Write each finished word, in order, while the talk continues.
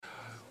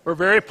We're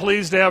very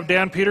pleased to have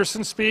Dan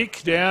Peterson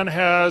speak. Dan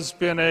has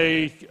been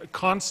a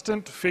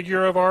constant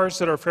figure of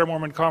ours at our Fair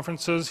Mormon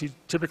conferences. He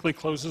typically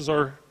closes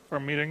our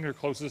meeting, or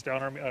closes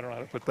down our meeting. I don't know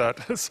how to put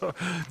that. So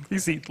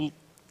he's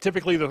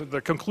typically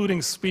the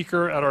concluding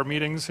speaker at our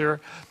meetings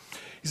here.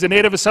 He's a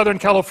native of Southern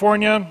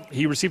California.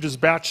 He received his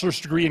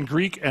bachelor's degree in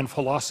Greek and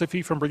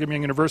philosophy from Brigham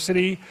Young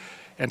University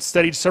and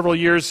studied several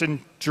years in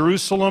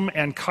Jerusalem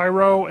and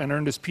Cairo and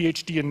earned his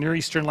PhD in Near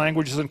Eastern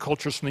Languages and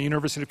Cultures from the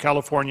University of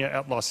California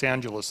at Los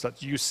Angeles,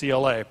 that's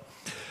UCLA.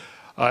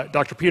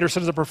 Dr.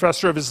 Peterson is a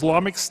professor of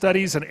Islamic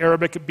Studies and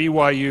Arabic at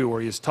BYU, where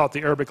he has taught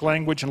the Arabic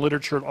language and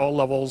literature at all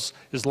levels,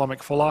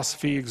 Islamic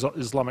philosophy,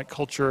 Islamic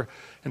culture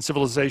and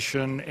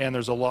civilization, and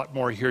there's a lot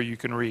more here you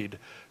can read.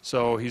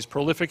 So he's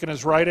prolific in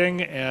his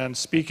writing and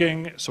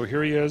speaking, so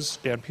here he is,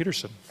 Dan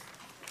Peterson.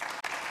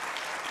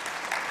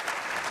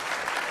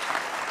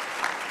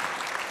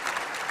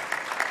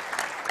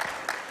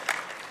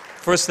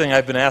 First thing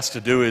I've been asked to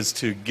do is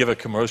to give a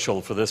commercial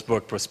for this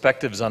book,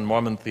 Perspectives on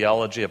Mormon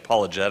Theology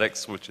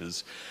Apologetics, which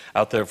is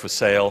out there for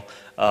sale.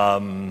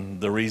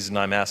 The reason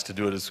I'm asked to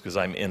do it is because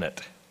I'm in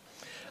it.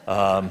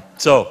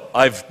 So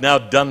I've now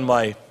done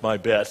my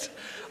bit.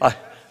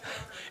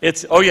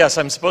 Oh yes,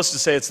 I'm supposed to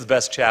say it's the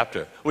best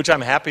chapter, which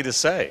I'm happy to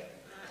say.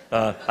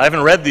 I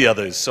haven't read the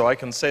others, so I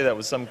can say that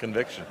with some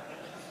conviction.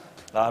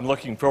 I'm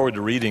looking forward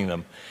to reading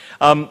them.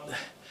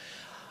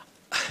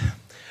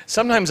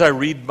 Sometimes I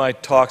read my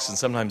talks and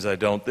sometimes I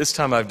don't. This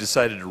time I've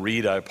decided to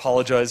read. I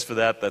apologize for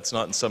that. That's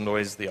not in some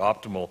ways the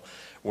optimal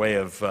way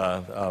of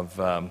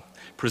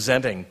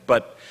presenting.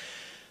 But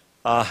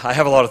I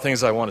have a lot of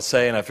things I want to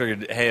say, and I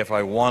figured, hey, if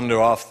I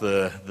wander off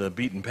the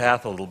beaten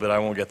path a little bit, I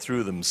won't get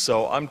through them.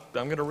 So I'm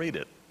going to read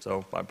it.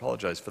 So I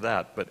apologize for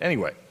that. But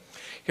anyway,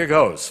 here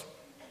goes.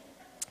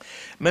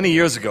 Many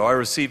years ago, I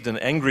received an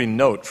angry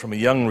note from a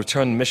young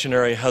returned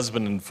missionary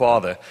husband and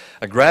father,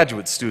 a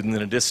graduate student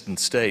in a distant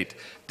state,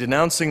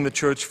 denouncing the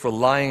church for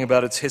lying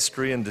about its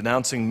history and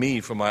denouncing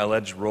me for my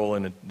alleged role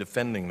in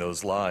defending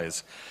those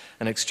lies.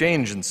 An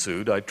exchange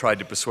ensued. I tried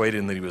to persuade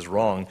him that he was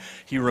wrong.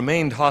 He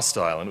remained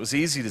hostile, and it was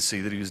easy to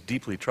see that he was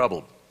deeply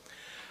troubled.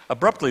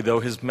 Abruptly, though,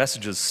 his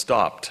messages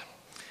stopped.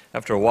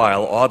 After a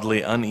while,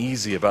 oddly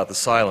uneasy about the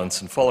silence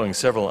and following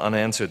several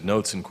unanswered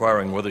notes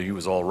inquiring whether he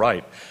was all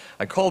right,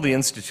 I called the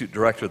institute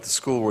director at the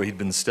school where he'd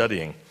been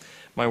studying.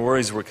 My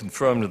worries were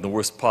confirmed in the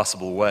worst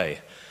possible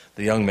way.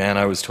 The young man,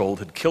 I was told,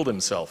 had killed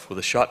himself with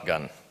a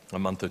shotgun a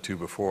month or two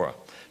before,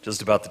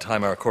 just about the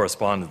time our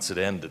correspondence had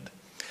ended.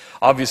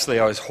 Obviously,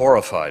 I was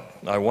horrified.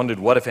 I wondered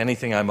what, if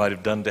anything, I might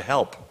have done to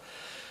help.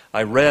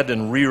 I read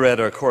and reread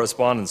our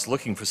correspondence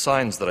looking for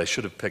signs that I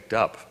should have picked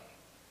up.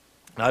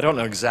 Now, I don't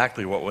know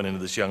exactly what went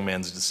into this young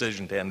man's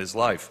decision to end his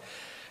life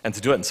and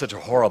to do it in such a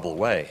horrible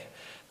way.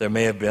 There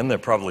may have been, there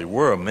probably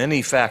were,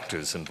 many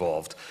factors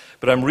involved,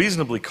 but I'm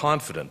reasonably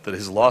confident that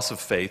his loss of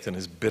faith and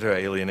his bitter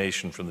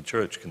alienation from the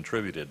church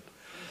contributed.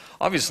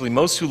 Obviously,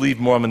 most who leave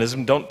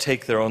Mormonism don't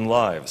take their own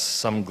lives.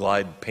 Some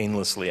glide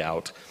painlessly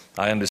out.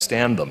 I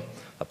understand them.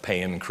 A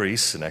pay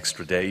increase, an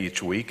extra day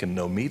each week, and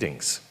no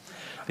meetings.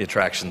 The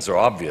attractions are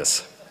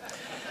obvious.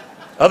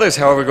 Others,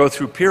 however, go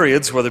through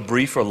periods, whether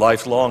brief or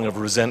lifelong, of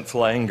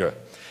resentful anger.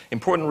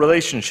 Important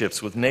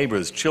relationships with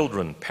neighbors,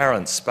 children,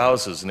 parents,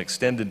 spouses, and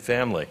extended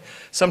family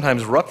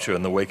sometimes rupture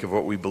in the wake of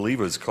what we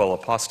believers call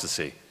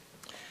apostasy.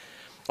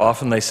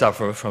 Often they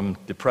suffer from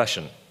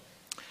depression.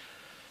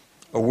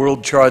 A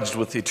world charged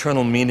with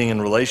eternal meaning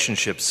and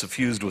relationships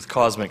suffused with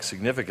cosmic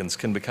significance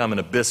can become an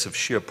abyss of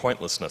sheer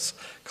pointlessness,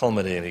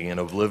 culminating in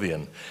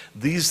oblivion.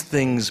 These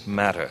things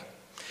matter.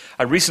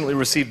 I recently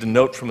received a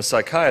note from a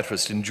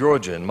psychiatrist in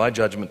Georgia, in my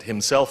judgment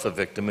himself a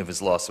victim of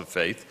his loss of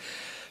faith,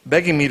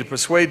 begging me to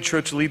persuade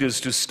church leaders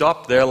to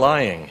stop their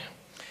lying.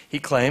 He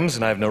claims,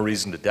 and I have no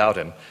reason to doubt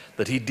him,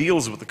 that he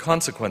deals with the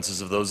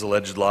consequences of those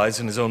alleged lies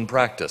in his own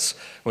practice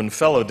when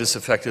fellow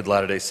disaffected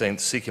Latter-day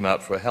Saints seek him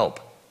out for help.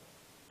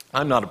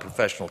 I'm not a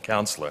professional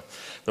counselor,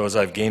 though as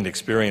I've gained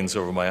experience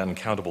over my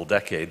uncountable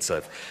decades,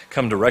 I've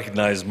come to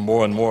recognize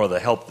more and more the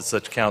help that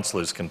such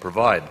counselors can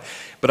provide.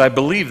 But I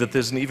believe that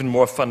there's an even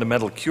more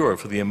fundamental cure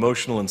for the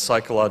emotional and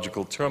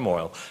psychological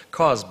turmoil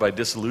caused by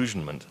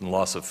disillusionment and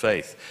loss of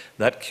faith.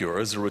 That cure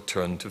is a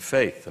return to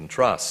faith and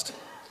trust.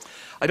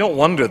 I don't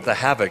wonder at the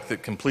havoc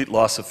that complete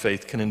loss of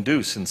faith can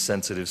induce in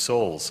sensitive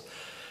souls.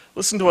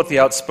 Listen to what the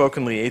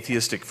outspokenly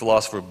atheistic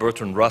philosopher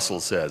Bertrand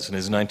Russell says in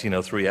his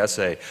 1903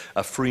 essay,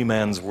 A Free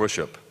Man's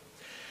Worship.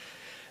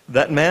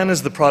 That man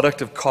is the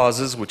product of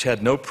causes which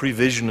had no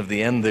prevision of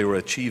the end they were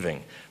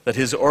achieving, that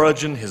his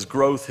origin, his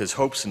growth, his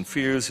hopes and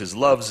fears, his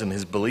loves and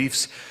his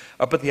beliefs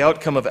are but the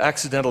outcome of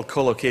accidental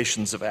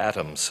collocations of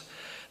atoms,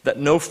 that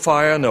no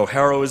fire, no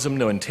heroism,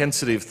 no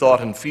intensity of thought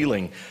and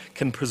feeling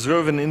can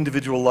preserve an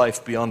individual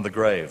life beyond the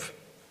grave,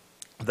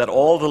 that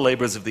all the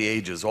labors of the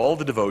ages, all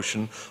the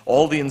devotion,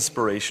 all the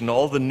inspiration,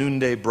 all the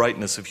noonday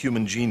brightness of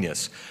human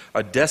genius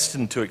are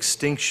destined to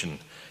extinction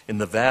in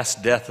the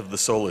vast death of the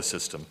solar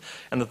system,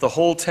 and that the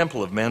whole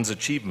temple of man's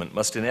achievement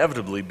must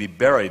inevitably be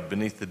buried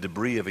beneath the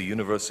debris of a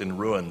universe in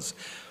ruins.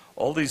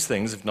 All these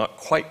things, if not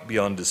quite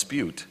beyond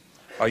dispute,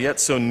 are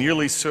yet so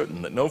nearly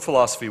certain that no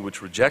philosophy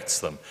which rejects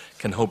them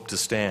can hope to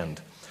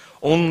stand.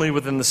 Only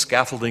within the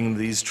scaffolding of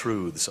these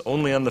truths,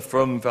 only on the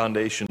firm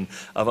foundation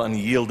of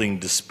unyielding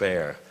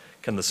despair,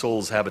 can the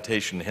soul's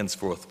habitation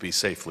henceforth be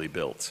safely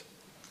built.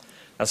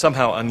 Now,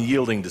 somehow,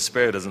 unyielding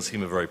despair doesn't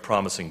seem a very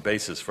promising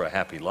basis for a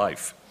happy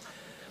life.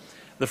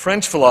 The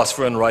French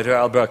philosopher and writer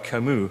Albert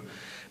Camus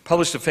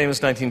published a famous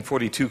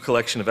 1942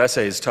 collection of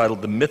essays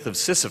titled The Myth of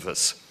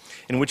Sisyphus,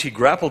 in which he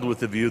grappled with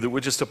the view that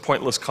we're just a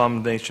pointless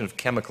combination of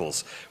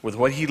chemicals, with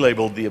what he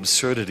labeled the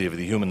absurdity of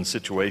the human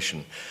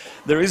situation.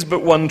 There is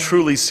but one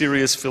truly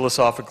serious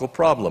philosophical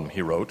problem,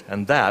 he wrote,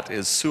 and that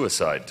is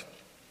suicide.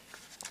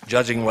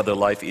 Judging whether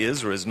life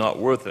is or is not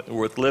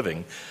worth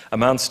living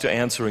amounts to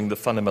answering the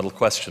fundamental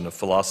question of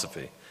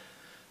philosophy.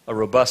 A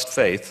robust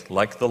faith,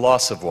 like the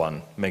loss of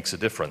one, makes a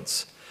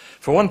difference.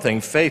 For one thing,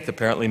 faith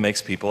apparently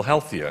makes people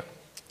healthier.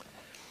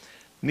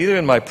 Neither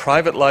in my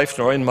private life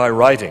nor in my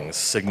writings,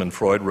 Sigmund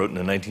Freud wrote in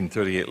a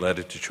 1938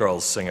 letter to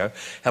Charles Singer,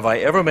 have I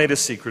ever made a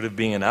secret of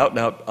being an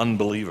out-and-out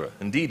unbeliever.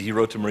 Indeed, he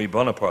wrote to Marie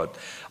Bonaparte,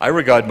 I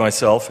regard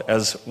myself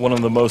as one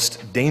of the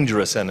most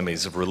dangerous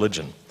enemies of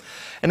religion.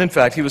 And in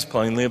fact, he was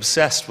plainly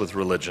obsessed with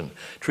religion,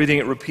 treating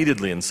it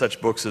repeatedly in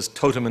such books as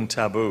Totem and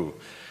Taboo,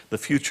 The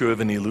Future of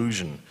an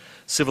Illusion,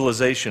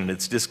 Civilization and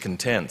Its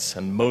Discontents,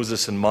 and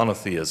Moses and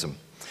Monotheism,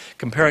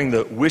 comparing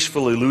the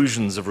wishful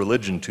illusions of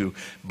religion to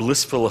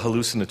blissful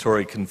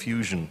hallucinatory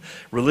confusion,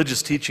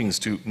 religious teachings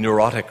to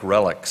neurotic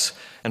relics,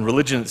 and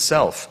religion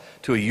itself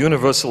to a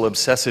universal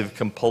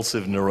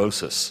obsessive-compulsive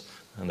neurosis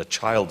and a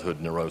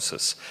childhood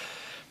neurosis.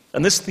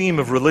 And this theme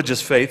of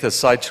religious faith as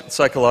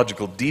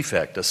psychological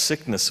defect, a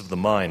sickness of the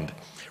mind,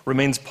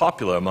 remains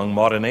popular among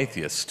modern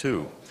atheists,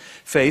 too.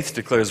 Faith,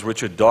 declares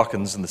Richard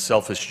Dawkins in The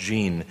Selfish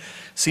Gene,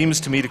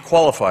 seems to me to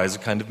qualify as a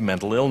kind of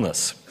mental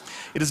illness.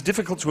 It is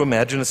difficult to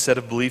imagine a set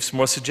of beliefs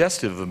more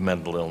suggestive of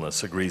mental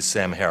illness, agrees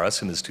Sam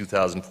Harris in his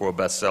 2004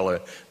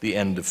 bestseller, The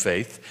End of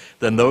Faith,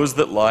 than those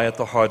that lie at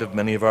the heart of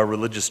many of our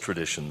religious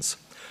traditions.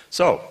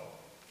 So,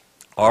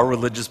 are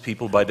religious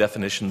people by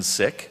definition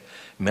sick,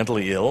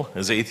 mentally ill?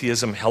 Is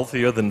atheism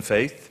healthier than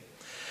faith?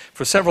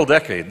 For several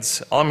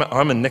decades,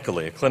 Armin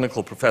Nicolai, a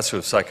clinical professor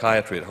of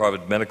psychiatry at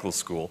Harvard Medical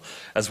School,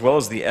 as well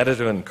as the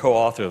editor and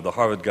co-author of the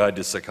Harvard Guide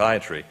to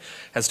Psychiatry,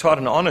 has taught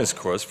an honors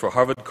course for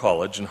Harvard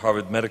College and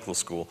Harvard Medical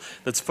School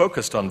that's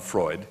focused on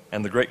Freud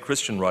and the great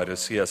Christian writer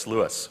C.S.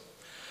 Lewis.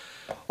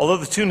 Although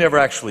the two never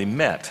actually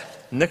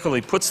met,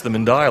 Nicolai puts them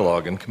in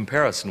dialogue and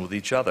comparison with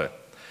each other.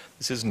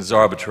 This isn't as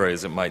arbitrary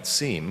as it might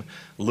seem.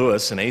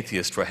 Lewis, an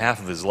atheist for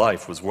half of his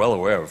life, was well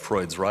aware of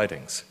Freud's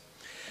writings.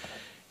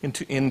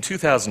 In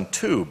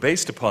 2002,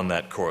 based upon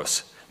that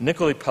course,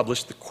 Nicolai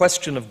published The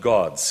Question of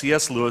God.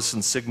 C.S. Lewis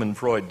and Sigmund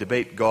Freud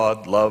debate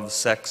God, love,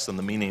 sex, and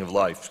the meaning of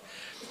life.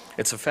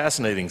 It's a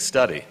fascinating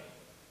study,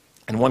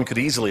 and one could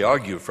easily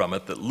argue from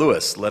it that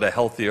Lewis led a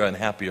healthier and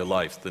happier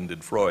life than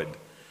did Freud.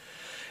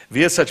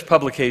 Via such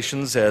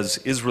publications as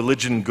Is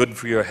Religion Good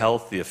for Your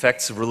Health? The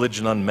Effects of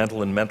Religion on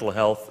Physical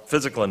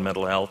and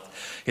Mental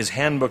Health, his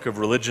Handbook of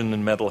Religion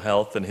and Mental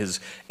Health, and his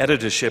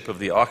editorship of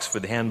the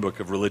Oxford Handbook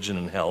of Religion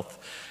and Health,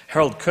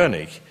 Harold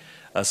Koenig,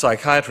 a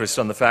psychiatrist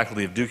on the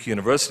faculty of Duke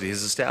University,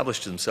 has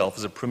established himself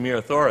as a premier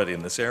authority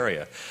in this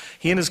area.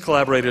 He and his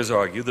collaborators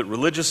argue that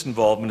religious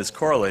involvement is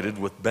correlated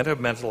with better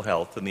mental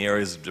health in the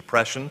areas of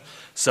depression,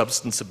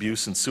 substance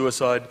abuse, and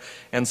suicide,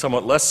 and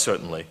somewhat less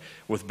certainly,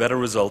 with better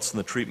results in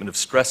the treatment of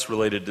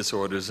stress-related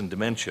disorders and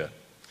dementia.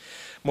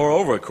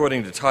 Moreover,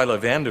 according to Tyler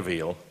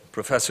Vanderveel,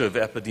 professor of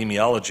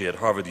epidemiology at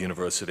Harvard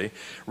University,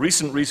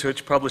 recent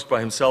research published by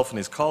himself and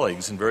his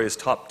colleagues in various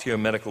top-tier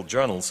medical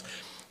journals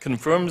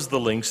confirms the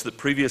links that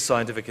previous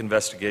scientific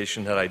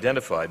investigation had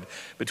identified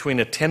between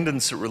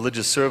attendance at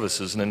religious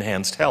services and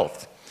enhanced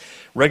health.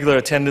 Regular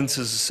attendance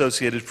is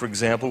associated, for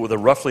example, with a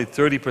roughly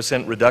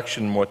 30%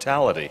 reduction in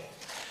mortality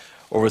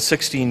over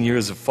 16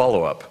 years of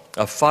follow-up,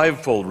 a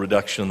 5-fold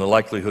reduction in the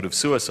likelihood of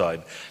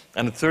suicide,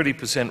 and a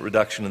 30%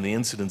 reduction in the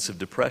incidence of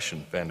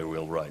depression,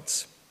 Vanderweel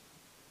writes.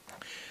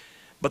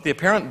 But the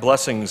apparent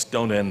blessings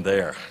don't end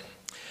there.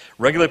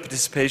 Regular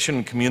participation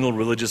in communal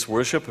religious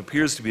worship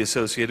appears to be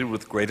associated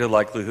with greater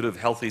likelihood of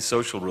healthy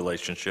social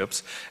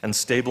relationships and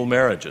stable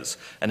marriages,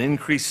 an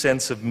increased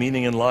sense of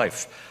meaning in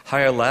life,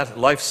 higher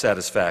life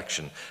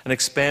satisfaction, an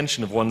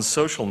expansion of one's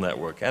social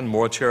network, and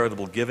more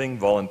charitable giving,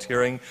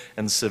 volunteering,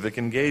 and civic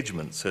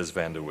engagement, says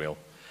Vanderweel.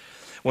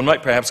 One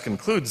might perhaps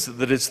conclude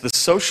that it's the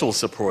social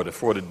support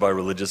afforded by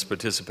religious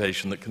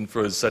participation that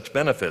confers such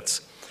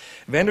benefits.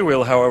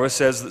 Vanderweel, however,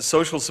 says that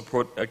social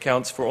support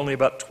accounts for only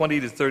about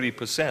 20 to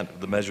 30% of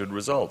the measured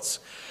results.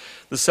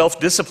 The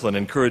self-discipline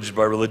encouraged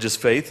by religious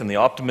faith and the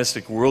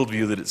optimistic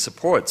worldview that it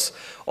supports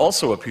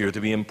also appear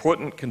to be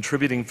important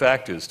contributing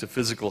factors to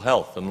physical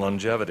health and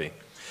longevity.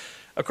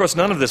 Of course,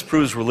 none of this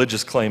proves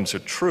religious claims are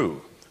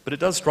true, but it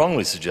does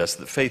strongly suggest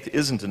that faith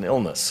isn't an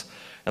illness,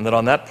 and that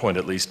on that point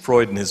at least,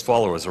 Freud and his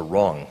followers are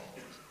wrong.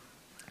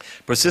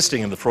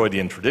 Persisting in the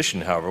Freudian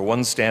tradition, however,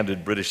 one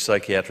standard British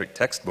psychiatric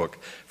textbook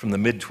from the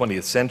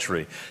mid-20th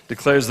century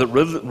declares that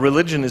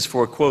religion is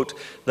for, quote,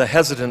 the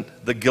hesitant,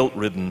 the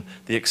guilt-ridden,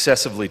 the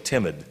excessively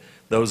timid,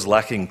 those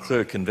lacking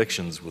clear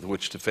convictions with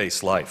which to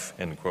face life,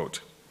 end quote.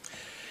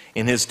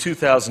 In his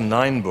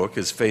 2009 book,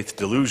 Is Faith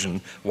Delusion?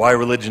 Why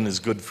Religion is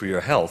Good for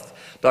Your Health,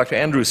 Dr.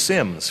 Andrew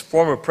Sims,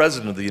 former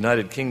president of the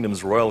United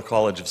Kingdom's Royal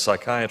College of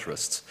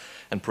Psychiatrists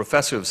and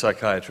professor of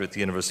psychiatry at the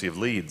University of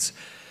Leeds,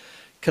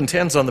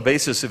 contends on the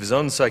basis of his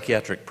own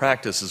psychiatric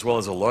practice as well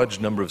as a large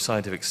number of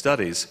scientific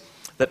studies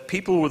that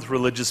people with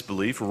religious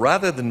belief,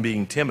 rather than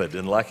being timid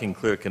and lacking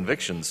clear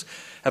convictions,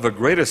 have a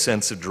greater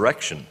sense of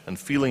direction and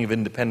feeling of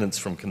independence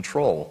from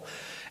control.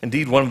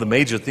 Indeed, one of the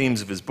major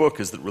themes of his book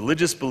is that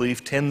religious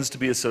belief tends to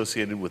be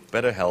associated with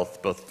better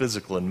health, both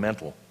physical and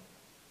mental.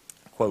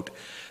 Quote,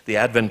 the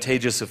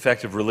advantageous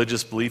effect of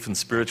religious belief and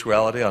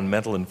spirituality on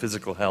mental and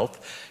physical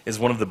health is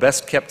one of the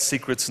best-kept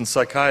secrets in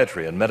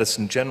psychiatry and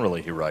medicine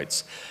generally, he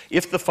writes.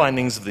 If the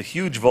findings of the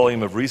huge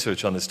volume of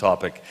research on this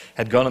topic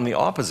had gone in the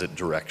opposite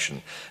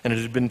direction, and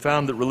it had been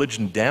found that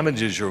religion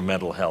damages your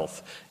mental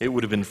health, it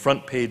would have been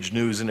front-page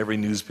news in every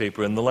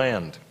newspaper in the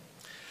land.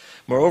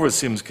 Moreover,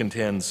 Sims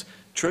contends,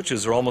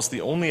 churches are almost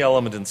the only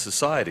element in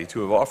society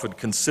to have offered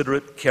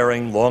considerate,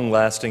 caring,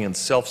 long-lasting, and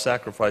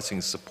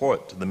self-sacrificing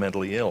support to the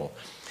mentally ill,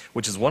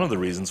 which is one of the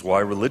reasons why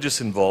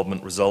religious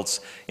involvement results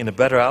in a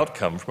better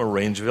outcome from a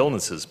range of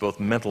illnesses,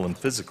 both mental and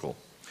physical.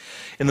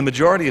 In the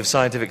majority of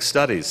scientific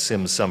studies,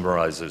 Sims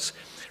summarizes,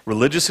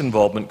 religious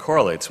involvement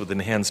correlates with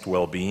enhanced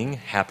well-being,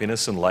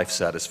 happiness and life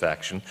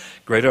satisfaction,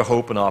 greater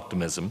hope and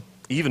optimism,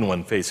 even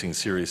when facing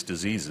serious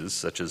diseases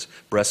such as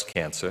breast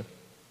cancer,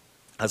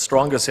 a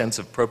stronger sense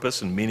of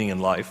purpose and meaning in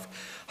life,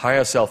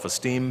 higher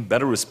self-esteem,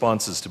 better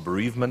responses to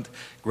bereavement,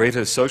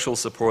 greater social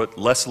support,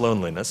 less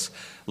loneliness,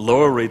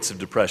 lower rates of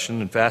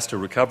depression and faster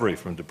recovery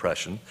from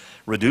depression,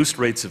 reduced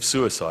rates of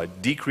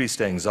suicide,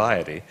 decreased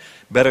anxiety,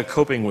 better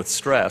coping with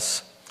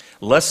stress,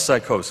 less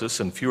psychosis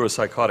and fewer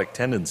psychotic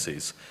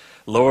tendencies,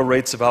 lower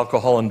rates of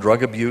alcohol and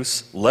drug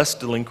abuse, less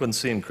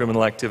delinquency and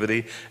criminal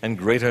activity, and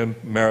greater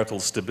marital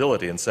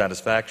stability and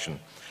satisfaction.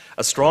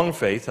 A strong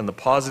faith and the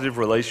positive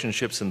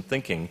relationships and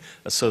thinking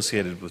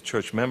associated with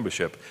church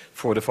membership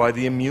fortify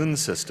the immune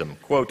system,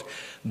 quote,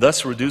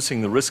 thus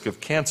reducing the risk of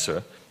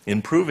cancer,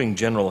 improving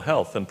general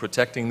health, and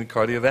protecting the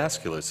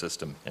cardiovascular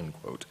system, end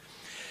quote.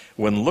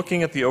 When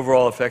looking at the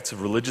overall effects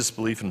of religious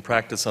belief and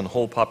practice on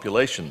whole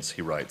populations,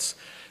 he writes,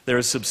 there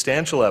is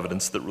substantial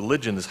evidence that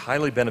religion is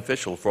highly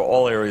beneficial for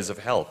all areas of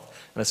health,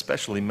 and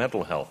especially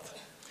mental health.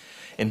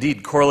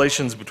 Indeed,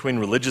 correlations between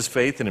religious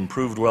faith and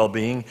improved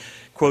well-being,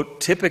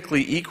 quote,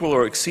 typically equal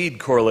or exceed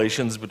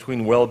correlations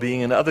between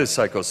well-being and other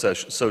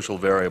psychosocial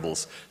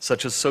variables,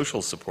 such as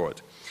social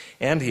support.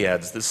 And he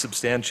adds, this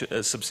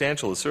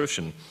substantial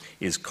assertion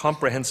is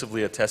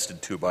comprehensively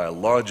attested to by a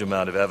large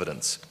amount of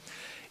evidence.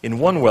 In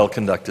one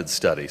well-conducted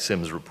study,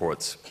 Sims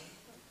reports,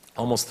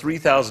 almost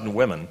 3,000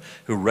 women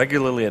who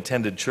regularly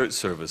attended church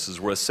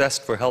services were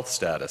assessed for health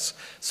status,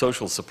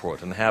 social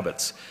support, and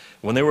habits.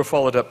 When they were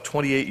followed up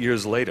 28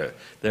 years later,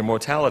 their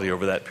mortality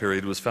over that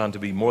period was found to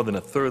be more than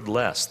a third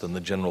less than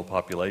the general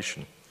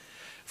population.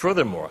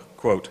 Furthermore,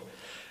 quote,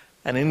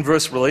 an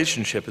inverse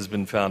relationship has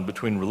been found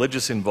between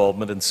religious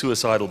involvement and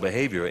suicidal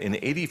behavior in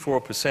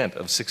 84%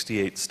 of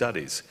 68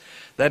 studies.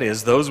 That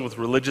is, those with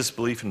religious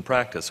belief and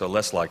practice are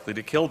less likely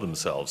to kill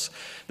themselves.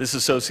 This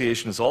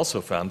association is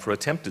also found for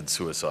attempted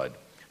suicide.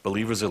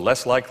 Believers are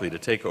less likely to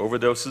take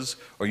overdoses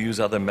or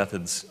use other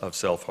methods of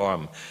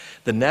self-harm.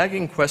 The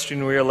nagging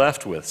question we are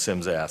left with,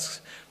 Sims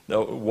asks,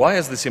 why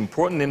is this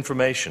important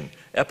information,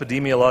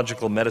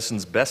 epidemiological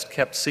medicine's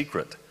best-kept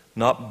secret,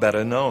 not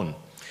better known?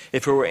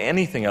 If it were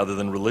anything other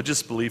than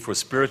religious belief or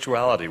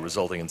spirituality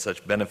resulting in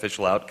such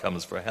beneficial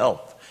outcomes for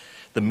health,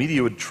 the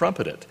media would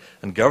trumpet it,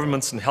 and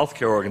governments and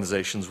healthcare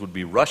organizations would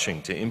be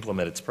rushing to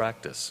implement its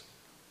practice.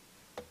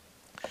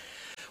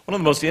 One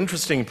of the most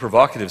interesting and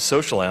provocative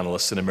social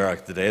analysts in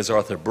America today is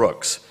Arthur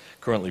Brooks,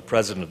 currently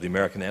president of the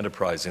American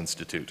Enterprise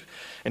Institute.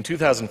 In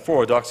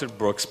 2004, Dr.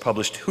 Brooks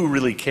published Who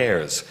Really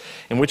Cares?,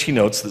 in which he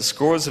notes that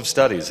scores of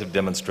studies have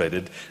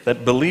demonstrated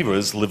that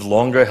believers live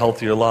longer,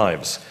 healthier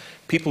lives.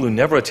 People who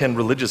never attend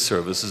religious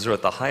services are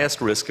at the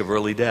highest risk of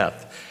early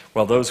death,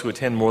 while those who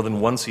attend more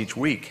than once each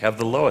week have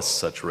the lowest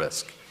such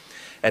risk.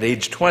 At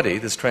age 20,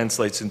 this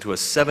translates into a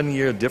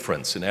 7-year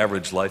difference in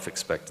average life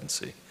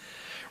expectancy.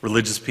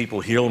 Religious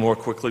people heal more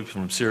quickly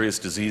from serious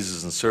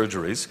diseases and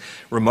surgeries.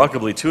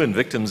 Remarkably, too, in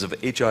victims of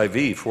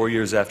HIV 4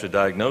 years after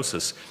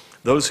diagnosis,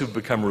 those who've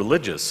become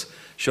religious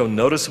show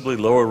noticeably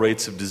lower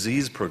rates of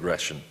disease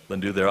progression than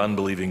do their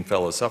unbelieving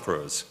fellow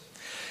sufferers.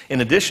 In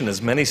addition,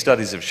 as many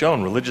studies have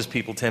shown, religious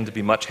people tend to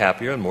be much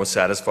happier and more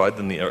satisfied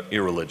than the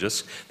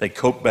irreligious. They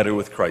cope better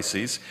with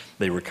crises.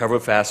 They recover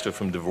faster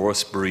from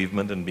divorce,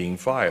 bereavement, and being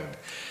fired.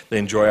 They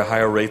enjoy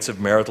higher rates of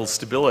marital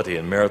stability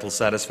and marital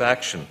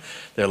satisfaction.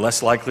 They're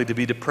less likely to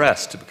be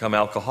depressed, to become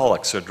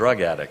alcoholics or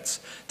drug addicts,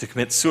 to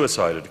commit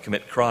suicide or to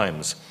commit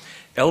crimes.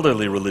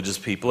 Elderly religious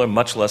people are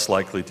much less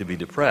likely to be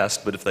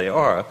depressed, but if they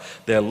are,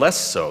 they're less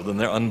so than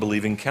their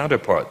unbelieving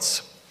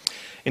counterparts.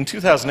 In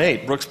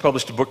 2008, Brooks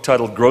published a book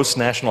titled Gross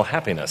National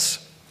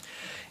Happiness.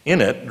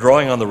 In it,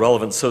 drawing on the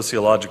relevant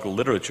sociological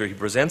literature, he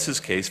presents his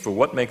case for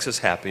what makes us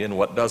happy and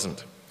what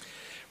doesn't.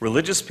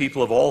 Religious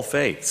people of all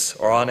faiths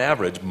are on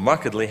average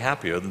markedly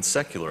happier than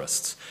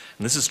secularists.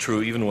 And this is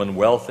true even when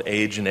wealth,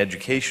 age, and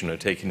education are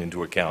taken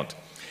into account.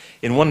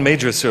 In one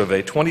major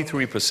survey,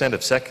 23%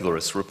 of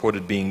secularists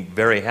reported being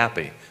very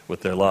happy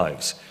with their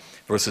lives,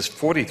 versus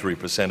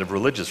 43% of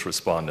religious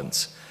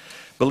respondents.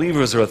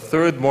 Believers are a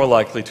third more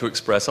likely to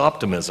express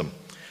optimism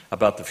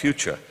about the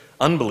future.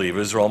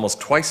 Unbelievers are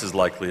almost twice as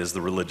likely as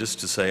the religious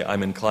to say,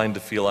 "I'm inclined to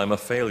feel I'm a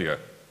failure."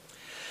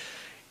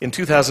 In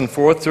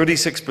 2004,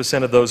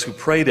 36% of those who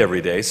prayed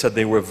every day said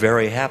they were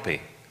very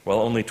happy,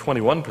 while only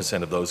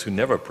 21% of those who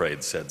never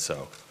prayed said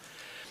so.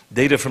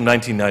 Data from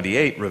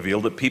 1998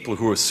 revealed that people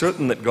who are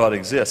certain that God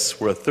exists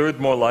were a third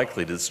more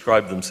likely to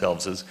describe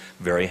themselves as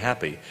very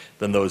happy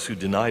than those who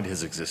denied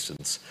his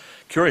existence.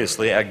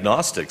 Curiously,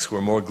 agnostics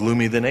were more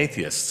gloomy than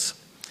atheists.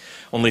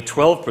 Only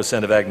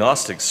 12% of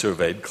agnostics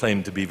surveyed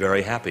claimed to be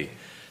very happy.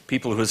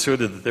 People who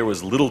asserted that there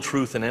was little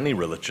truth in any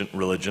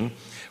religion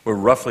were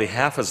roughly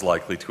half as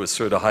likely to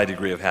assert a high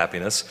degree of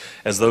happiness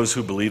as those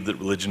who believed that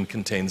religion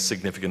contains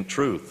significant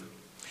truth.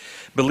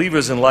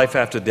 Believers in life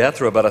after death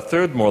are about a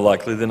third more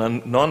likely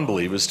than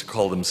non-believers to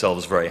call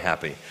themselves very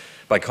happy.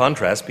 By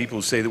contrast, people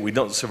who say that we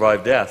don't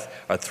survive death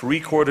are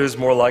 3/4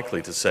 more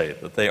likely to say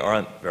that they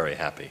aren't very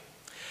happy.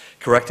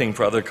 Correcting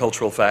for other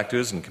cultural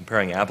factors and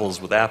comparing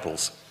apples with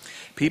apples,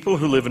 people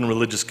who live in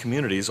religious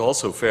communities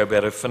also fare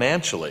better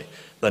financially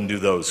than do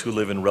those who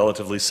live in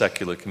relatively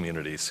secular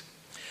communities.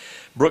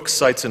 Brooks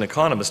cites an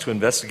economist who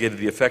investigated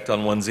the effect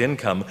on one's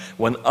income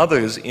when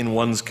others in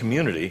one's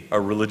community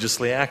are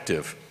religiously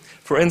active.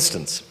 For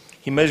instance,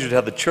 he measured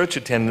how the church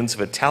attendance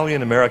of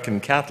Italian-American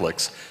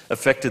Catholics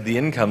affected the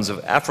incomes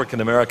of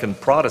African-American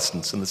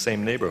Protestants in the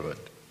same neighborhood.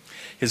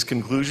 His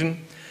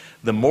conclusion: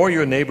 the more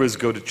your neighbors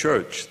go to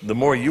church, the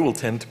more you will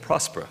tend to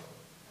prosper.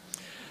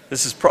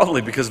 This is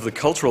probably because of the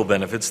cultural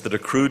benefits that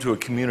accrue to a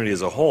community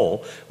as a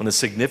whole when a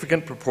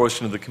significant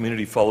proportion of the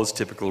community follows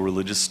typical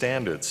religious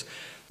standards.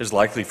 There's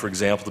likely, for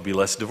example, to be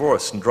less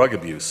divorce and drug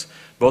abuse,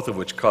 both of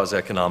which cause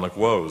economic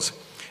woes.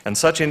 And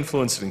such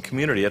influence in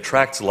community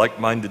attracts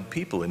like-minded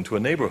people into a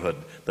neighborhood,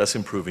 thus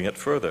improving it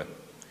further.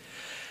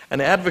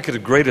 An advocate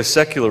of greater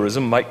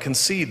secularism might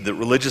concede that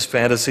religious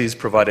fantasies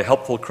provide a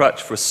helpful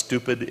crutch for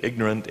stupid,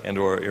 ignorant,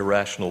 and/or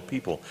irrational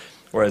people,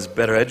 whereas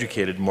better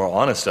educated, more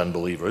honest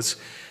unbelievers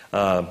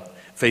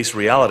face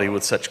reality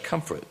with such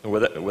comfort,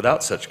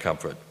 without such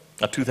comfort.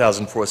 A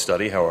 2004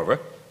 study, however,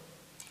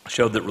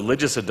 showed that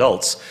religious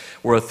adults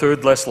were a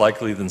third less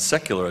likely than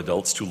secular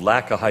adults to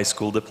lack a high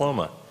school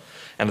diploma,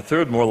 and a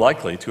third more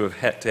likely to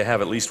have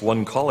at least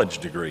one college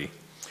degree.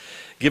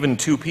 Given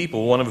two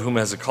people, one of whom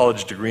has a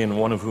college degree and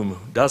one of whom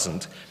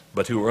doesn't,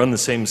 but who earn the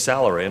same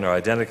salary and are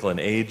identical in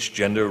age,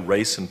 gender,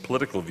 race, and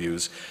political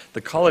views,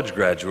 the college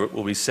graduate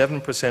will be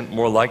 7%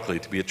 more likely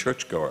to be a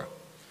churchgoer.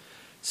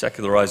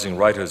 Secularizing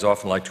writers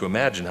often like to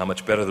imagine how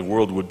much better the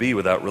world would be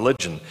without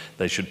religion.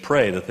 They should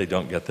pray that they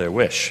don't get their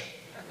wish.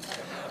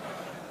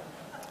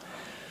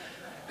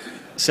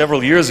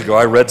 Several years ago,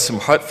 I read some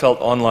heartfelt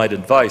online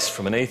advice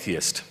from an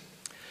atheist.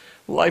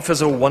 "Life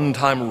is a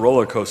one-time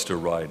roller coaster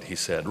ride," he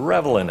said.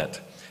 "Revel in it.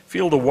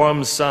 Feel the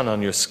warm sun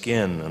on your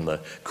skin and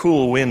the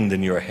cool wind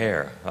in your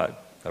hair."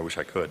 I wish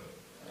I could.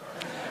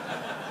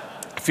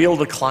 "Feel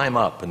the climb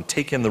up and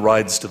take in the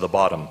rides to the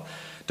bottom.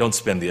 Don't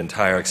spend the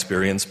entire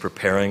experience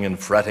preparing and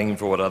fretting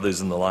for what others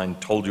in the line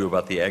told you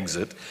about the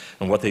exit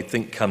and what they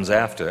think comes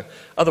after.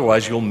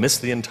 Otherwise, you'll miss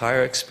the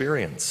entire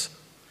experience."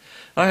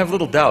 I have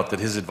little doubt that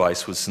his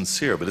advice was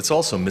sincere, but it's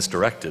also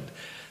misdirected.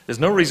 There's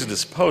no reason to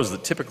suppose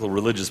that typical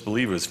religious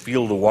believers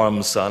feel the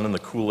warm sun and the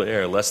cool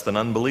air less than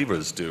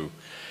unbelievers do.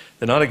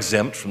 They're not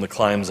exempt from the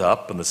climbs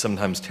up and the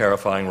sometimes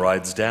terrifying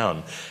rides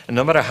down. And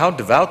no matter how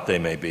devout they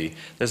may be,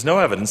 there's no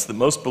evidence that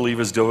most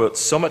believers devote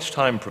so much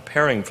time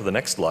preparing for the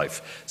next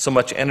life, so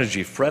much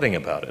energy fretting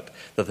about it,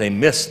 that they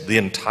miss the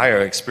entire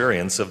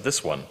experience of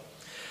this one.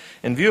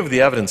 In view of the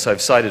evidence I've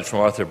cited from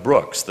Arthur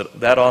Brooks,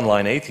 that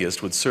online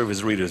atheist would serve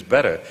his readers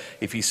better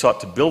if he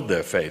sought to build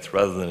their faith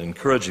rather than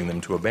encouraging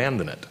them to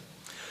abandon it.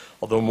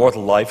 Although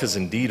mortal life is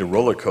indeed a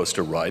roller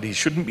coaster ride, he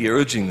shouldn't be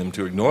urging them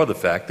to ignore the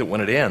fact that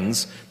when it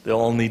ends, they'll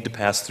all need to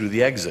pass through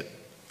the exit.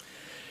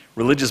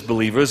 Religious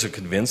believers are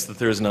convinced that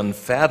there is an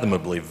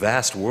unfathomably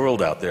vast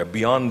world out there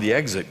beyond the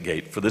exit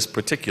gate for this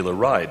particular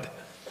ride.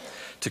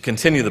 To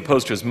continue the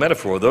poster's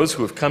metaphor, those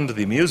who have come to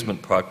the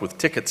amusement park with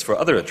tickets for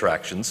other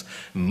attractions,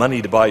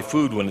 money to buy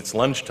food when it's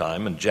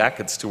lunchtime, and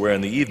jackets to wear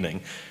in the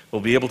evening, will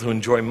be able to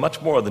enjoy much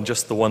more than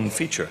just the one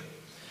feature.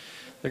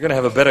 They're going to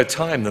have a better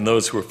time than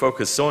those who are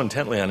focused so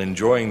intently on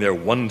enjoying their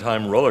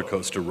one-time roller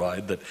coaster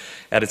ride that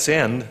at its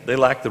end, they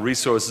lack the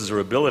resources or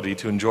ability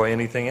to enjoy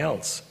anything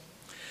else.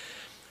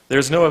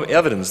 There's no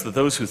evidence that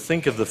those who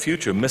think of the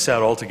future miss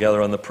out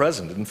altogether on the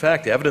present. In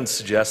fact, evidence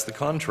suggests the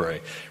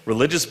contrary.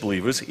 Religious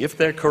believers, if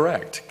they're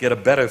correct, get a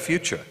better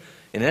future.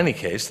 In any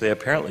case, they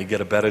apparently get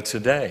a better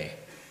today.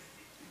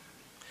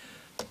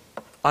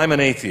 "I'm an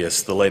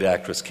atheist," the late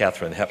actress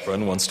Katharine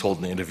Hepburn once told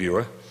an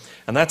interviewer,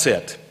 "and that's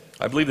it.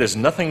 I believe there's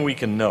nothing we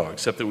can know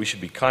except that we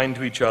should be kind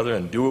to each other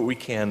and do what we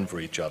can for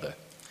each other."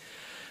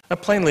 Now,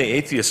 plainly,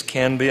 atheists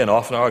can be and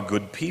often are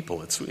good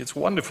people. It's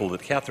wonderful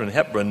that Katharine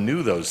Hepburn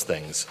knew those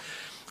things.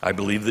 I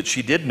believe that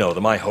she did know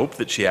them. I hope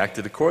that she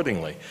acted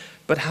accordingly.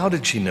 But how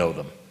did she know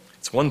them?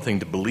 It's one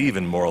thing to believe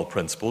in moral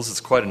principles. It's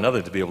quite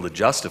another to be able to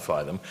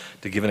justify them,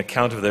 to give an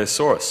account of their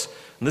source.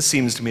 And this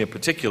seems to me a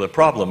particular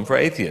problem for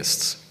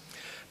atheists.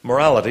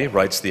 Morality,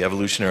 writes the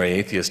evolutionary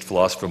atheist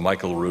philosopher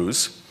Michael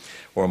Ruse,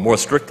 or more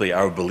strictly,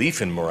 our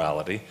belief in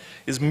morality,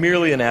 is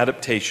merely an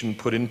adaptation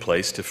put in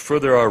place to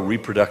further our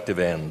reproductive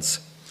ends.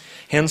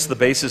 Hence, the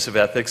basis of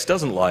ethics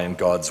doesn't lie in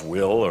God's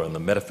will or in the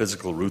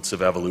metaphysical roots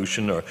of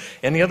evolution or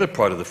any other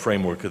part of the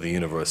framework of the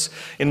universe.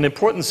 In an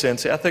important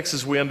sense, ethics,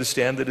 as we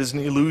understand it, is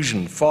an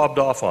illusion fobbed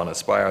off on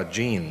us by our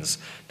genes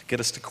to get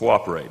us to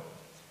cooperate.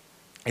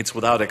 It's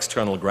without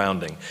external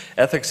grounding.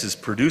 Ethics is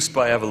produced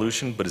by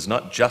evolution, but is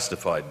not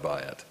justified by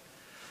it.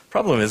 The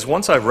problem is,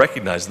 once I've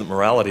recognized that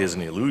morality is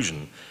an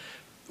illusion,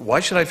 why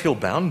should I feel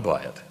bound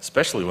by it,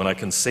 especially when I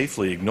can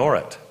safely ignore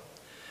it?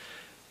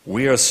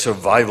 We are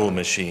survival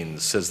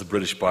machines, says the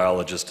British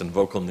biologist and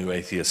vocal new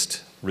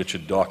atheist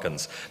Richard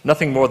Dawkins.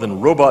 Nothing more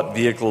than robot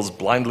vehicles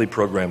blindly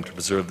programmed to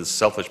preserve the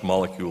selfish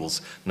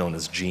molecules known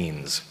as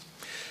genes.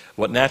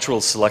 What natural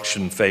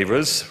selection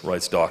favors,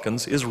 writes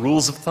Dawkins, is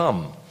rules of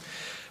thumb,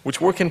 which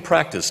work in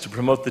practice to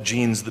promote the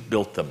genes that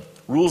built them.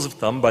 Rules of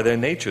thumb, by their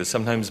nature,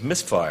 sometimes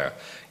misfire.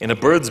 In a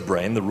bird's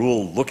brain, the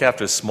rule, look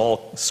after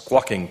small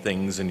squawking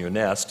things in your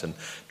nest and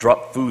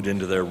drop food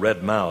into their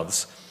red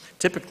mouths,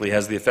 typically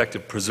has the effect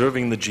of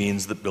preserving the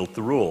genes that built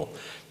the rule,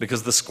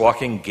 because the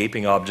squawking,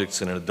 gaping objects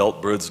in an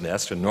adult bird's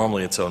nest are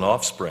normally its own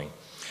offspring.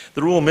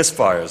 The rule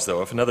misfires,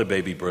 though, if another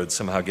baby bird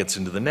somehow gets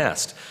into the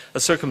nest,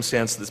 a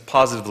circumstance that's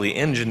positively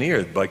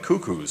engineered by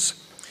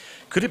cuckoos.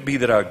 Could it be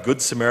that our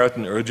Good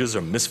Samaritan urges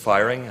are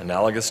misfiring,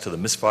 analogous to the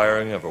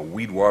misfiring of a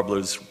weed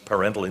warbler's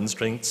parental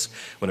instincts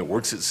when it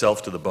works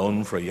itself to the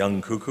bone for a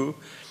young cuckoo?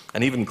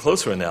 An even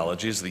closer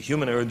analogy is the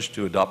human urge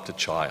to adopt a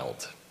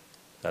child.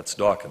 That's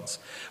Dawkins.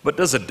 But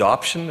does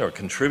adoption or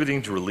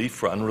contributing to relief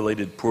for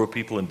unrelated poor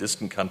people in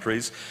distant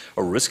countries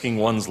or risking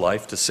one's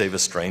life to save a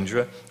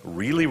stranger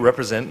really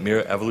represent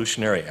mere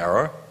evolutionary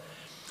error?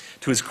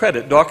 To his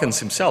credit,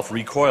 Dawkins himself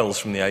recoils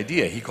from the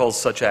idea. He calls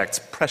such acts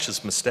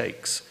precious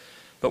mistakes.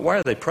 But why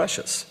are they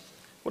precious?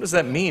 What does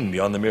that mean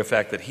beyond the mere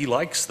fact that he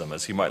likes them,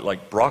 as he might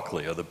like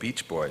broccoli or the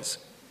Beach Boys?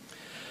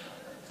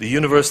 The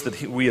universe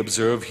that we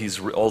observe, he's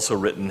also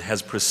written,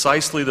 has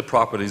precisely the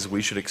properties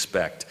we should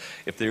expect.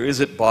 If there is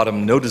at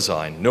bottom no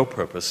design, no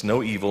purpose,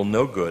 no evil,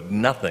 no good,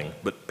 nothing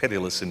but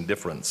pitiless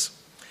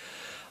indifference.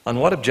 On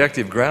what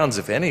objective grounds,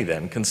 if any,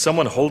 then, can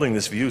someone holding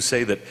this view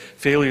say that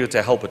failure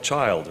to help a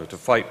child or to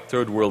fight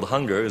third world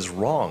hunger is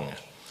wrong?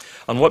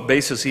 On what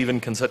basis even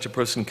can such a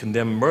person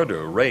condemn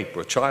murder, rape,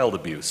 or child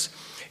abuse?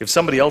 If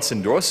somebody else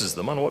endorses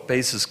them, on what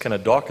basis can a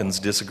Dawkins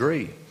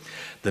disagree?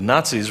 The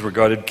Nazis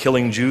regarded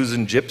killing Jews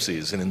and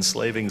gypsies and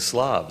enslaving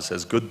Slavs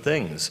as good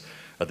things.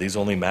 Are these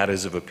only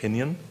matters of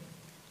opinion?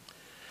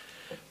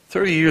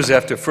 30 years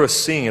after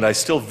first seeing it, I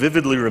still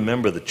vividly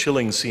remember the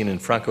chilling scene in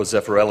Franco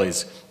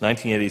Zeffirelli's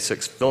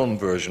 1986 film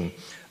version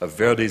of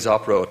Verdi's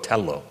opera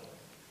Otello,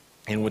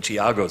 in which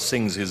Iago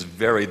sings his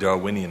very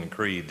Darwinian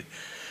creed.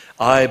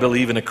 I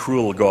believe in a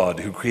cruel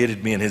God who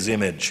created me in his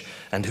image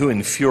and who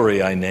in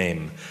fury I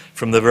name.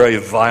 From the very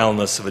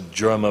vileness of a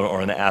germ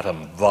or an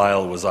atom,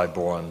 vile was I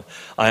born.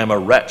 I am a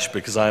wretch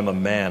because I am a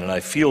man and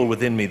I feel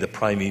within me the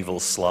primeval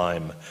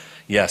slime.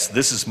 Yes,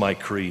 this is my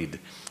creed.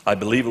 I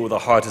believe it with a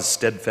heart as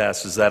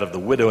steadfast as that of the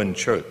widow in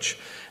church.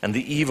 And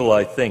the evil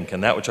I think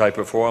and that which I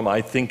perform,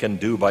 I think and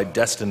do by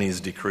destiny's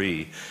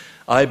decree.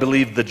 I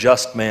believe the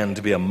just man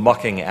to be a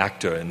mocking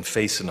actor in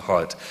face and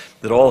heart,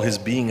 that all his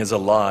being is a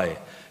lie.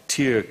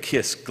 Tear,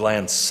 kiss,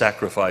 glance,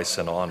 sacrifice,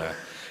 and honor.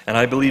 And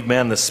I believe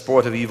man the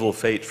sport of evil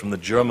fate from the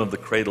germ of the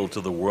cradle to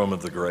the worm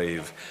of the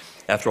grave.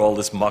 After all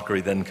this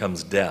mockery then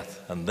comes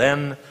death, and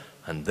then,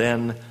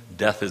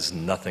 death is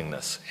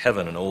nothingness,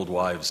 heaven an old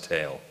wives'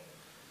 tale.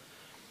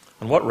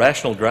 On what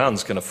rational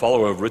grounds can a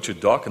follower of Richard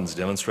Dawkins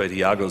demonstrate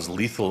Iago's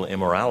lethal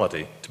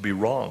immorality to be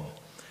wrong?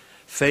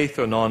 Faith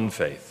or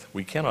non-faith,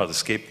 we cannot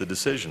escape the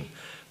decision.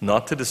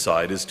 Not to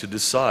decide is to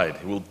decide.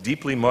 It will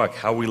deeply mark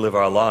how we live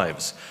our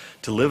lives.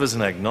 To live as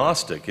an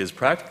agnostic is,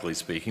 practically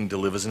speaking, to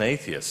live as an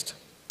atheist.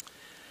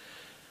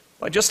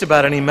 By just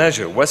about any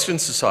measure, Western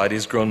society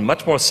has grown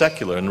much more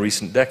secular in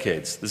recent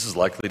decades. This is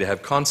likely to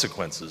have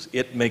consequences.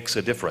 It makes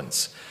a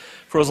difference.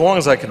 For as long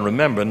as I can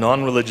remember,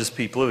 non-religious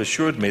people have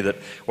assured me that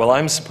while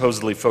I'm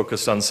supposedly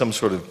focused on some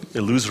sort of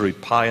illusory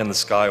pie in the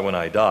sky when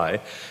I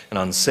die, and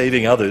on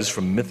saving others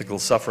from mythical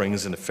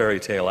sufferings in a fairy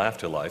tale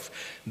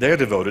afterlife, they're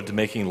devoted to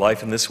making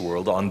life in this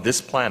world, on this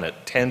planet,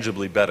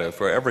 tangibly better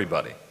for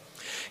everybody.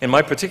 In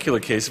my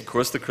particular case, of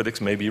course, the critics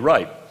may be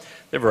right.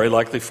 They're very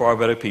likely far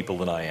better people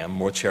than I am,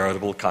 more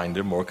charitable,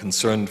 kinder, more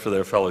concerned for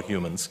their fellow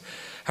humans.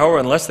 However,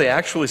 unless they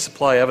actually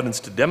supply evidence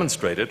to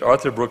demonstrate it,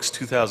 Arthur Brooks'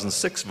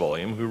 2006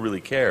 volume, Who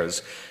Really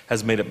Cares,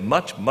 has made it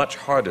much, much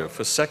harder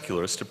for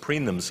secularists to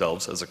preen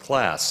themselves as a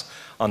class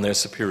on their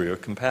superior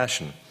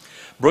compassion.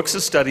 Brooks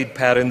has studied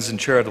patterns in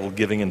charitable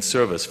giving and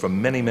service for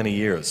many, many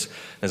years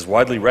and is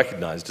widely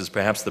recognized as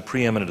perhaps the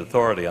preeminent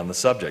authority on the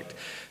subject.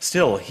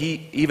 Still,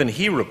 even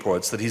he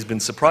reports that he's been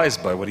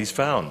surprised by what he's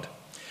found.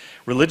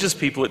 Religious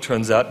people, it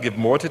turns out, give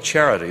more to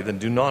charity than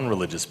do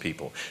non-religious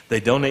people. They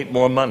donate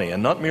more money,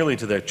 and not merely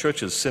to their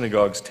churches,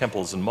 synagogues,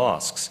 temples, and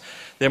mosques.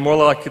 They're more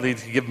likely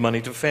to give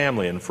money to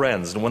family and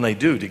friends, and when they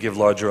do, to give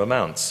larger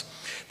amounts.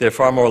 They're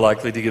far more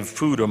likely to give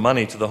food or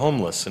money to the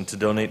homeless and to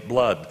donate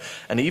blood,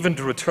 and even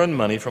to return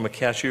money from a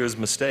cashier's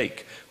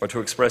mistake or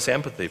to express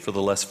empathy for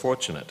the less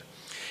fortunate.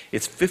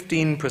 It's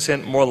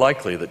 15% more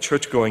likely that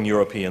church-going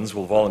Europeans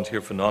will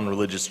volunteer for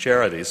non-religious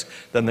charities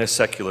than their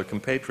secular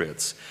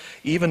compatriots.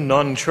 Even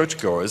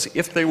non-churchgoers,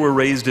 if they were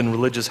raised in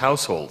religious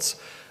households,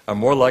 are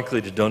more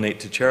likely to donate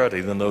to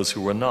charity than those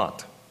who were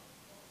not.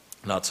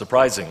 Not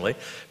surprisingly,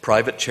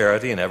 private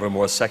charity in ever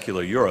more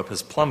secular Europe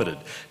has plummeted,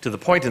 to the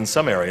point in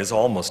some areas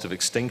almost of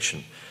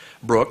extinction.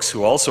 Brooks,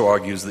 who also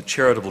argues that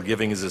charitable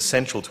giving is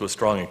essential to a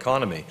strong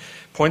economy,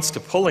 points to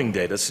polling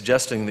data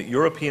suggesting that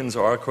Europeans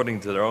are, according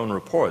to their own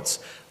reports,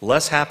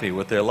 less happy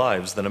with their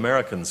lives than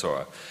Americans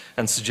are,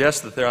 and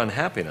suggests that their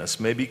unhappiness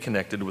may be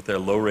connected with their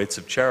low rates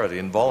of charity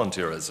and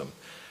volunteerism.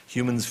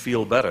 Humans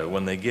feel better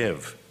when they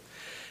give.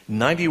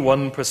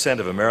 91%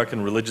 of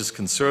American religious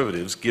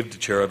conservatives give to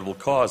charitable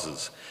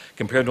causes,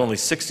 compared to only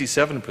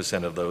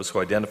 67% of those who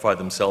identify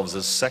themselves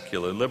as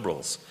secular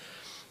liberals.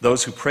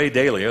 Those who pray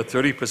daily are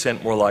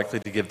 30% more likely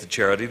to give to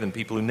charity than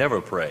people who never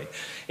pray.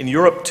 In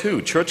Europe,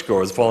 too,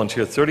 churchgoers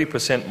volunteer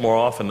 30% more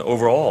often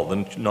overall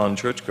than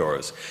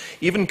non-churchgoers.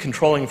 Even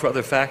controlling for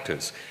other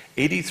factors,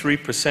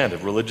 83%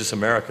 of religious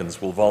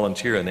Americans will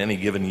volunteer in any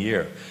given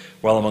year,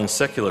 while among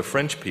secular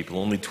French people,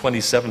 only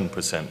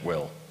 27%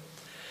 will.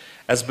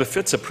 As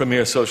befits a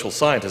premier social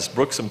scientist,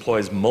 Brooks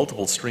employs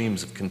multiple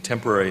streams of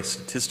contemporary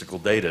statistical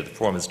data to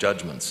form his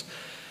judgments.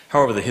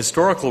 However, the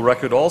historical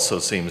record also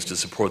seems to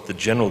support the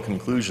general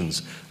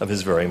conclusions of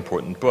his very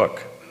important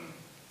book.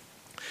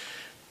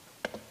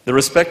 The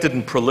respected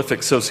and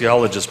prolific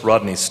sociologist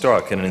Rodney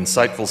Stark, in an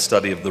insightful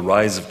study of the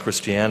rise of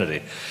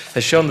Christianity,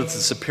 has shown that the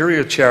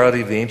superior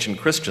charity of the ancient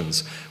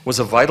Christians was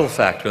a vital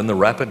factor in the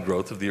rapid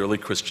growth of the early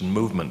Christian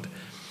movement.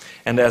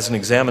 And as an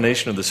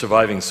examination of the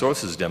surviving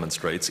sources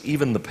demonstrates,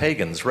 even the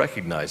pagans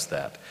recognized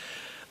that.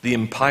 The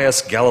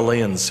impious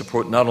Galileans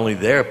support not only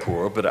their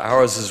poor, but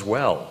ours as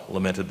well,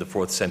 lamented the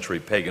 4th century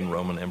pagan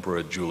Roman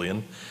Emperor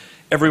Julian.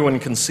 Everyone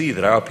can see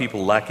that our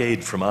people lack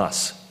aid from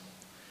us.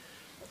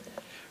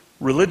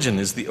 Religion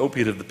is the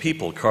opiate of the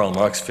people, Karl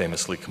Marx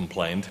famously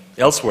complained.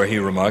 Elsewhere he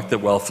remarked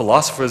that while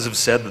philosophers have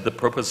said that the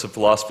purpose of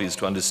philosophy is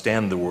to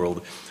understand the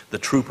world, the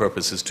true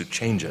purpose is to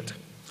change it.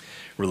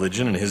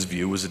 Religion, in his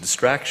view, was a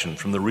distraction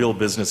from the real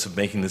business of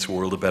making this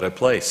world a better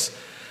place.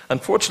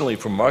 Unfortunately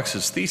for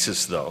Marx's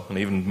thesis, though, and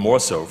even more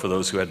so for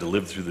those who had to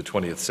live through the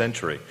 20th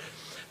century,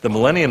 the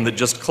millennium that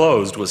just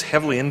closed was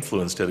heavily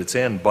influenced at its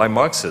end by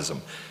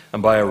Marxism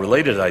and by a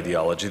related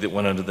ideology that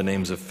went under the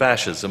names of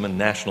fascism and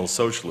National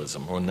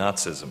Socialism, or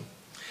Nazism.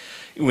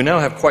 We now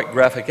have quite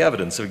graphic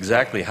evidence of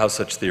exactly how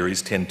such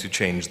theories tend to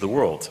change the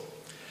world.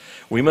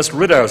 We must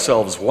rid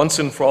ourselves once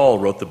and for all,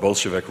 wrote the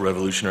Bolshevik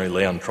revolutionary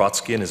Leon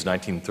Trotsky in his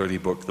 1930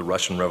 book, The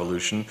Russian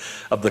Revolution,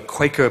 of the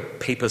Quaker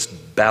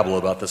papist babble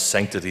about the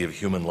sanctity of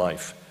human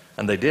life.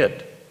 And they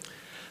did.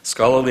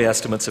 Scholarly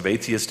estimates of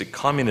atheistic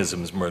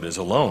communism's murders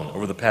alone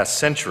over the past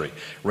century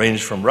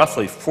ranged from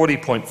roughly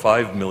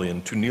 40.5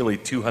 million to nearly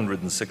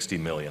 260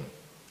 million.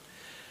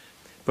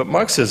 But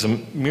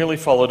Marxism merely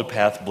followed a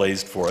path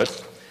blazed for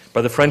it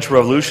by the French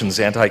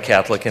Revolution's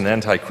anti-Catholic and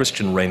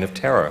anti-Christian reign of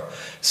terror.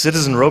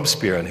 Citizen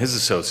Robespierre and his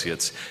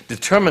associates,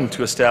 determined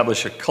to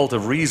establish a cult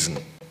of reason,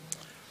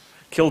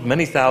 killed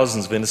many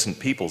thousands of innocent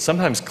people,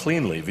 sometimes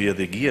cleanly via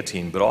the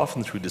guillotine, but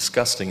often through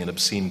disgusting and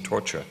obscene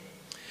torture.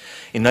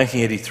 In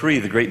 1983,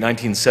 the great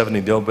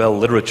 1970 Nobel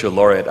Literature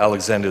laureate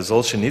Alexander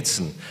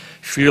Solzhenitsyn,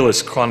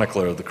 fearless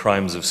chronicler of the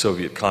crimes of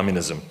Soviet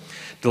communism,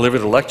 delivered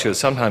a lecture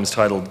sometimes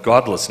titled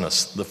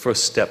Godlessness, the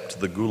First Step to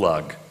the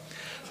Gulag.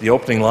 The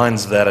opening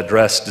lines of that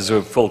address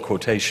deserve full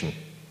quotation.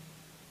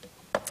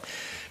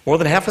 More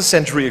than half a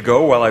century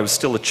ago, while I was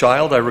still a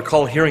child, I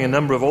recall hearing a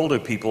number of older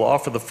people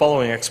offer the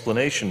following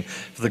explanation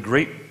for the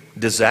great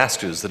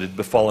disasters that had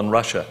befallen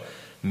Russia.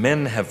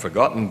 Men have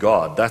forgotten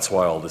God. That's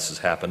why all this has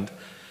happened.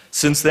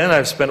 Since then,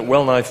 I've spent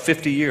well nigh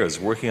 50 years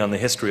working on the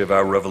history of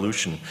our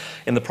revolution.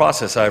 In the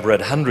process, I've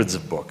read hundreds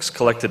of books,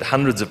 collected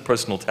hundreds of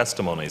personal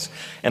testimonies,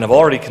 and have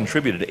already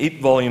contributed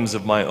 8 volumes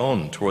of my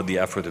own toward the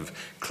effort of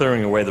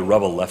clearing away the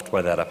rubble left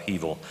by that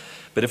upheaval.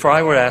 But if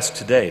I were asked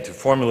today to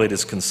formulate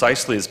as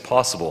concisely as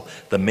possible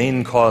the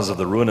main cause of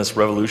the ruinous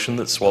revolution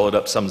that swallowed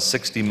up some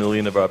 60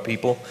 million of our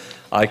people,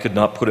 I could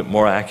not put it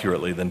more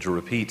accurately than to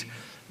repeat,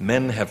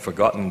 men have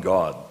forgotten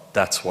God.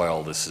 That's why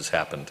all this has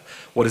happened.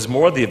 What is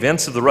more, the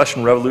events of the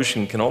Russian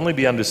Revolution can only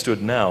be understood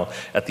now,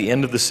 at the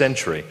end of the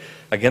century,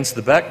 against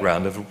the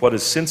background of what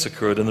has since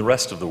occurred in the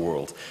rest of the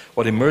world.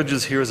 What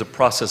emerges here is a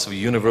process of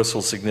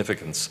universal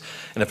significance.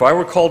 And if I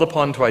were called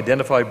upon to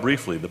identify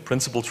briefly the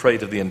principal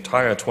trait of the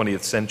entire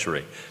 20th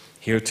century,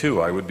 Here,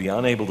 too, I would be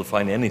unable to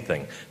find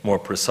anything more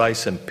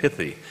precise and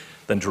pithy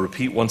than to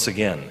repeat once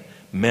again,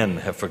 men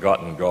have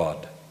forgotten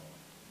God.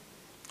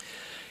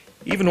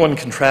 Even when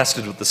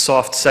contrasted with the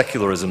soft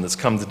secularism that's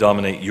come to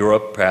dominate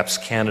Europe, perhaps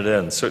Canada,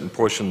 and certain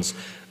portions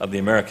of the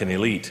American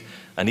elite,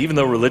 and even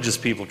though religious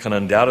people can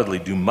undoubtedly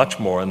do much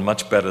more and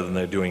much better than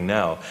they're doing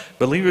now,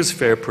 believers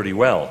fare pretty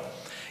well.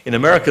 In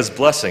America's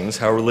Blessings,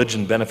 How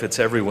Religion Benefits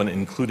Everyone,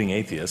 Including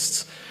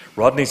Atheists,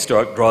 Rodney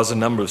Stark draws a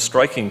number of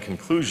striking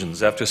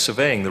conclusions after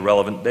surveying the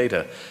relevant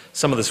data.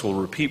 Some of this will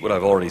repeat what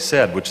I've already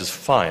said, which is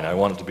fine. I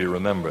want it to be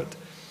remembered.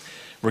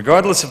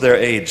 Regardless of their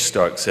age,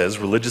 Stark says,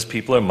 religious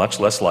people are much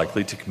less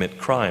likely to commit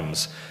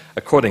crimes.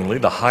 Accordingly,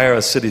 the higher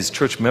a city's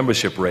church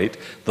membership rate,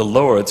 the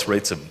lower its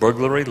rates of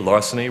burglary,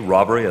 larceny,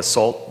 robbery,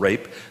 assault,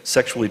 rape,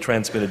 sexually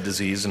transmitted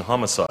disease, and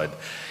homicide.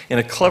 In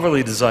a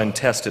cleverly designed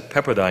test at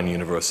Pepperdine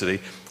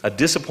University, a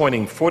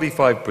disappointing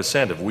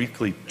 45% of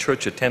weekly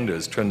church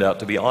attenders turned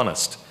out to be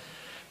honest.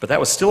 But that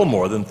was still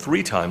more than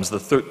 3 times the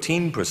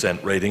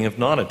 13% rating of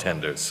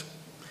non-attenders.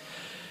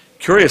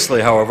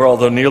 Curiously, however,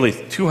 although nearly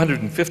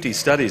 250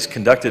 studies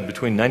conducted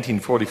between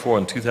 1944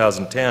 and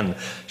 2010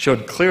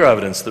 showed clear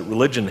evidence that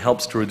religion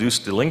helps to reduce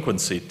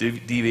delinquency,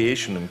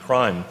 deviation, and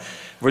crime,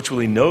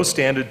 virtually no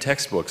standard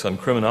textbooks on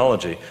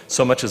criminology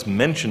so much as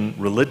mention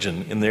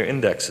religion in their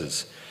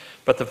indexes.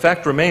 But the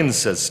fact remains,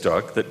 says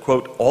Stark, that,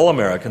 quote, all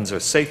Americans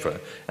are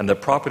safer and their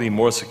property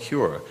more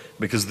secure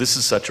because this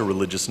is such a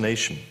religious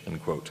nation,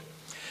 end quote.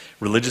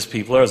 Religious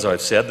people are, as I've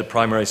said, the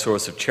primary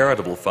source of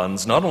charitable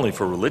funds, not only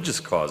for religious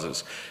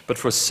causes, but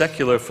for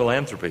secular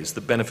philanthropies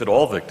that benefit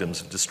all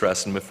victims of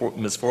distress and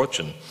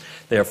misfortune.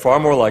 They are far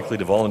more likely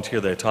to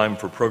volunteer their time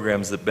for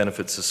programs that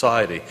benefit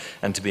society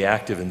and to be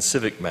active in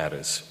civic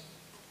matters.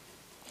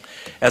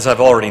 As I've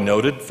already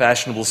noted,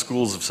 fashionable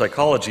schools of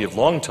psychology have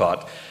long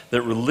taught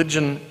that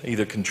religion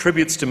either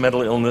contributes to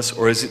mental illness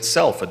or is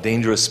itself a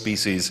dangerous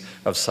species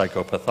of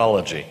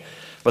psychopathology.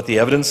 But the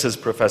evidence, says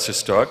Professor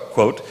Stark,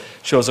 quote,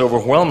 shows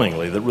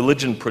overwhelmingly that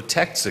religion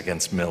protects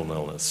against mental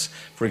illness.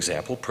 For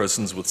example,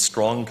 persons with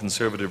strong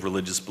conservative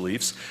religious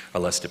beliefs are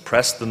less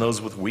depressed than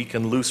those with weak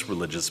and loose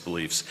religious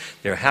beliefs.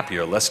 They are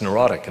happier, less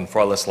neurotic, and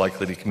far less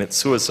likely to commit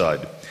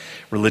suicide.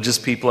 Religious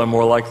people are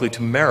more likely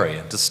to marry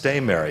and to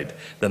stay married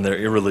than their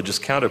irreligious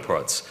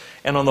counterparts.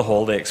 And on the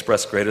whole, they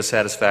express greater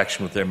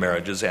satisfaction with their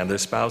marriages and their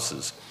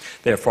spouses.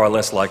 They are far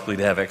less likely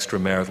to have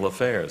extramarital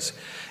affairs.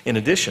 In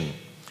addition,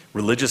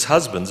 religious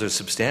husbands are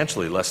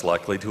substantially less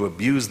likely to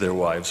abuse their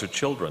wives or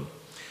children.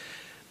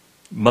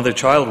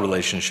 Mother-child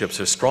relationships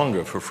are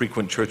stronger for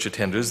frequent church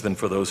attenders than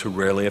for those who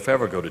rarely, if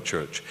ever, go to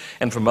church.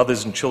 And for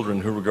mothers and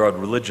children who regard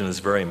religion as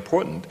very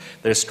important,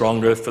 they're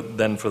stronger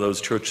than for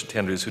those church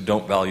attenders who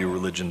don't value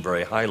religion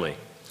very highly.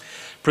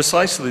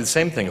 Precisely the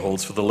same thing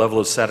holds for the level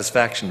of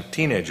satisfaction of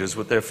teenagers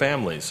with their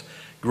families.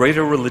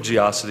 Greater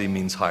religiosity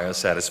means higher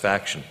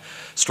satisfaction.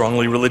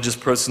 Strongly religious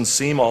persons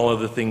seem, all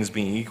other things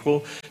being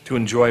equal, to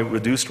enjoy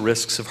reduced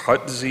risks of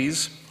heart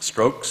disease,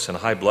 strokes, and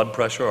high blood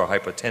pressure or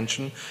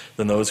hypertension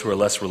than those who are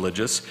less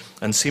religious,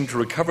 and seem to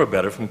recover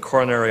better from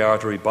coronary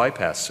artery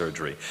bypass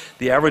surgery.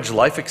 The average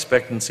life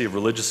expectancy of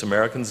religious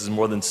Americans is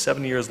more than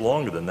 7 years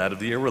longer than that of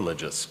the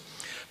irreligious.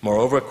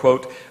 Moreover,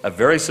 quote, a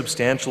very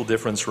substantial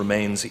difference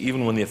remains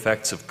even when the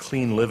effects of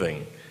clean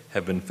living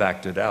have been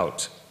factored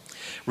out.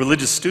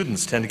 Religious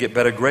students tend to get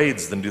better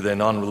grades than do their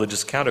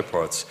non-religious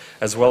counterparts,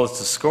 as well as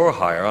to score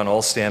higher on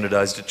all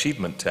standardized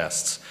achievement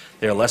tests.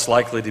 They are less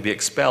likely to be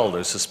expelled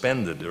or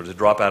suspended or to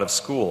drop out of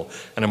school,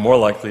 and are more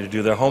likely to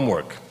do their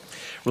homework.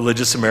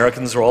 Religious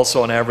Americans are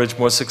also on average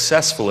more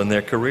successful in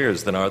their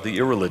careers than are the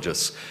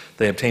irreligious.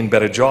 They obtain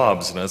better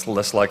jobs and are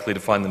less likely to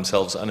find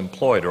themselves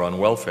unemployed or on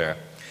welfare.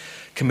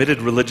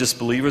 Committed religious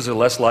believers are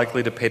less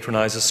likely to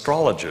patronize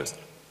astrologers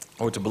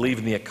or to believe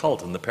in the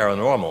occult and the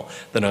paranormal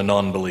than are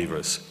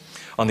non-believers.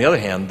 On the other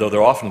hand, though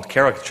they're often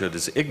caricatured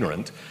as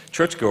ignorant,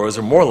 churchgoers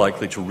are more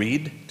likely to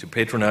read, to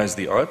patronize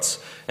the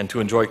arts, and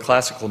to enjoy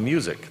classical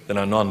music than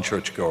are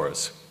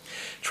non-churchgoers.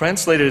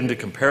 Translated into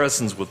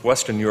comparisons with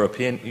Western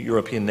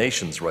European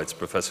nations, writes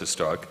Professor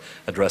Stark,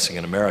 addressing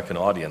an American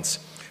audience,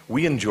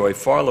 we enjoy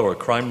far lower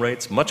crime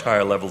rates, much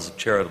higher levels of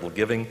charitable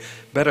giving,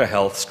 better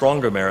health,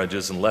 stronger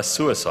marriages, and less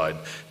suicide,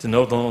 to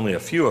note only a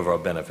few of our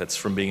benefits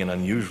from being an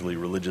unusually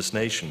religious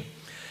nation.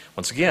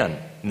 Once again,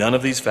 none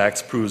of these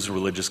facts proves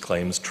religious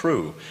claims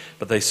true,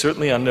 but they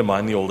certainly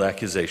undermine the old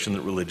accusation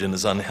that religion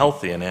is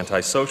unhealthy and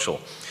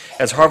antisocial.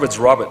 As Harvard's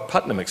Robert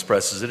Putnam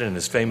expresses it in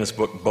his famous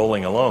book,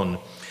 Bowling Alone,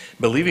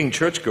 believing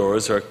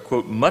churchgoers are,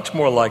 quote, much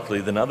more likely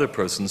than other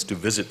persons to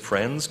visit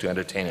friends, to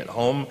entertain at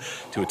home,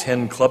 to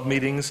attend club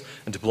meetings,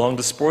 and to belong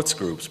to sports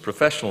groups,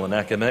 professional and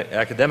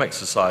academic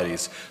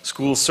societies,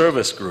 school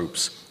service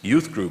groups,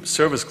 youth groups,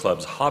 service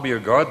clubs, hobby or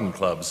garden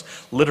clubs,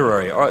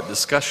 literary, art,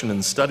 discussion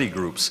and study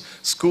groups,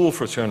 school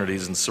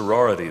fraternities and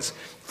sororities,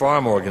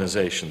 farm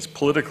organizations,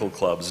 political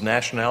clubs,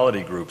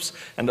 nationality groups,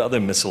 and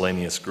other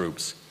miscellaneous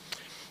groups.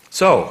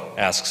 So,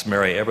 asks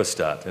Mary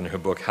Eberstadt in her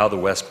book, How the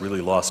West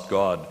Really Lost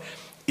God,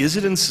 is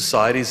it in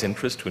society's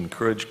interest to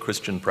encourage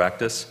Christian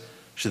practice?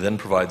 She then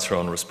provides her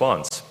own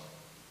response.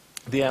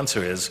 The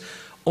answer is,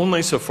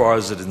 only so far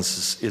as it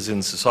is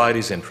in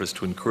society's interest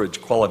to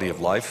encourage quality of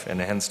life,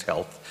 enhanced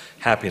health,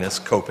 happiness,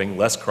 coping,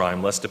 less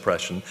crime, less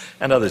depression,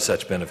 and other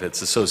such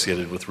benefits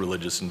associated with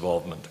religious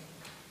involvement.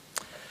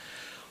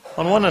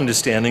 On one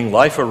understanding,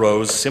 life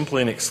arose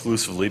simply and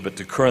exclusively, but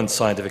to current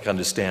scientific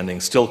understanding,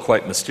 still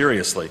quite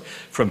mysteriously,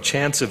 from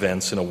chance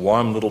events in a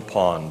warm little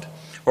pond,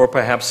 or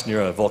perhaps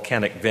near a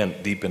volcanic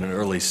vent deep in an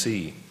early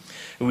sea.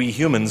 We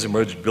humans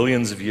emerged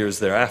billions of years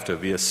thereafter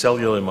via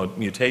cellular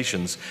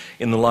mutations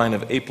in the line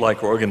of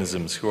ape-like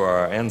organisms who are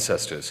our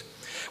ancestors.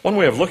 One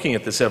way of looking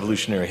at this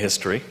evolutionary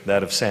history,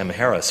 that of Sam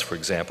Harris, for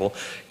example,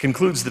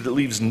 concludes that it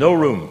leaves no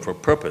room for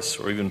purpose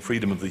or even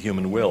freedom of the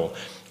human will,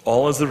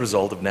 all as the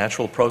result of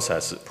natural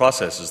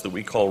processes that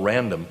we call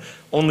random,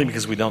 only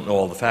because we don't know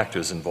all the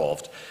factors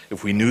involved.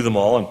 If we knew them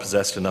all and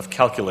possessed enough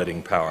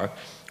calculating power,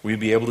 we'd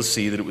be able to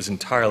see that it was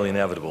entirely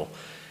inevitable.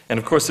 And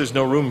of course, there's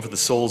no room for the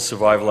soul's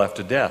survival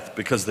after death,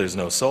 because there's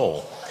no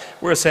soul.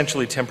 We're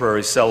essentially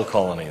temporary cell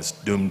colonies,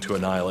 doomed to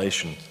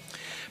annihilation.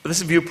 But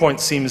this viewpoint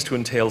seems to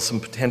entail some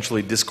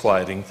potentially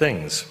disquieting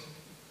things.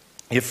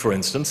 If, for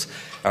instance,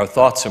 our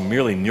thoughts are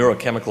merely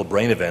neurochemical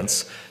brain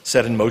events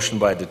set in motion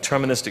by a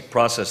deterministic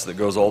process that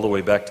goes all the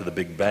way back to the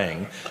Big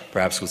Bang,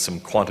 perhaps with some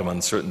quantum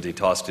uncertainty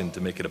tossed in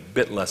to make it a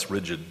bit less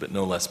rigid but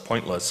no less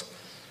pointless,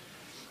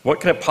 what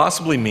can it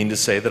possibly mean to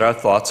say that our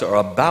thoughts are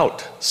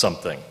about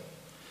something?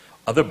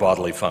 Other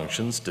bodily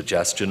functions,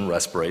 digestion,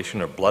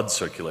 respiration, or blood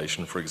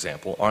circulation, for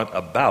example, aren't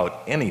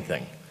about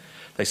anything.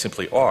 They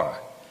simply are.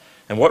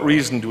 And what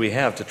reason do we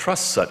have to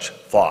trust such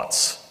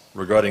thoughts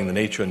regarding the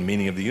nature and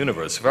meaning of the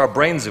universe? If our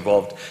brains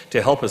evolved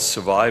to help us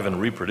survive and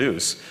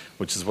reproduce,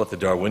 which is what the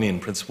Darwinian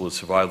principle of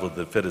survival of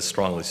the fittest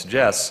strongly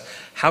suggests,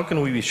 how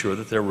can we be sure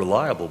that they're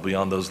reliable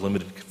beyond those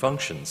limited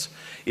functions?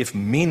 If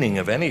meaning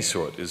of any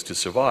sort is to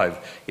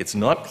survive, it's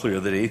not clear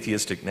that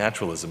atheistic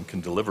naturalism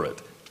can deliver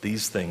it.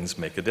 These things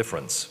make a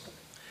difference.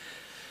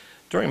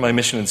 During my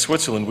mission in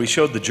Switzerland, we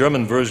showed the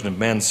German version of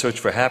Man's Search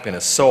for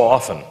Happiness so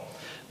often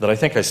that I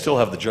think I still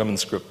have the German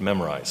script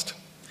memorized.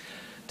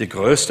 Die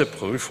größte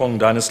Prüfung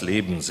deines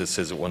Lebens, it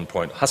says at one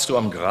point, hast du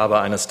am Grabe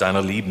eines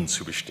deiner Lieben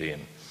zu bestehen.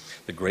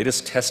 The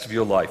greatest test of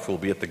your life will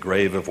be at the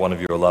grave of one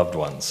of your loved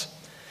ones.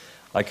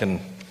 I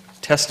can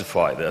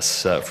testify to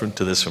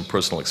this from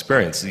personal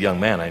experience. As a young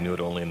man, I knew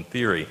it only in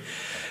theory.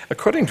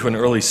 According to an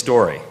early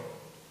story,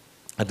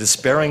 a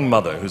despairing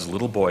mother whose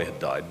little boy had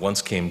died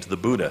once came to the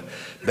Buddha,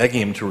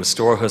 begging him to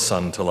restore her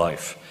son to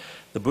life.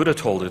 The Buddha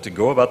told her to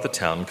go about the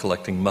town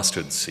collecting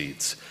mustard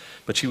seeds,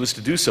 but she was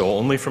to do so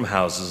only from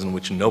houses in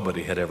which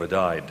nobody had ever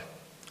died.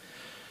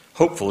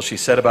 Hopeful, she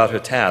set about her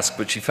task,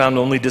 but she found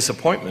only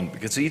disappointment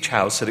because each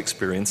house had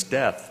experienced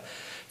death.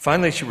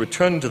 Finally, she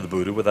returned to the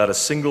Buddha without a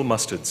single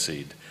mustard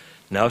seed.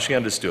 Now she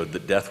understood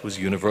that death was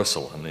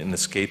universal and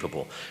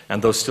inescapable,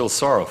 and though still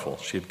sorrowful,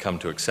 she had come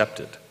to accept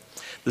it.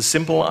 The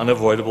simple,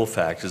 unavoidable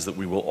fact is that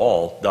we will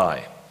all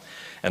die.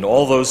 And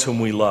all those whom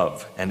we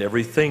love, and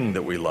everything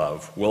that we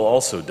love, will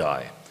also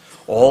die.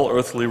 All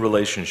earthly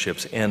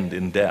relationships end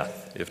in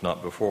death, if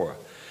not before.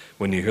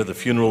 When you hear the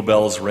funeral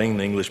bells ring,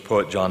 the English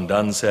poet John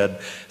Donne said,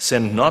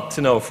 "Send not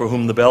to know for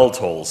whom the bell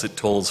tolls, it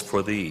tolls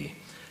for thee."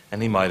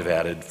 And he might have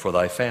added, "for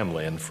thy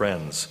family and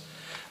friends."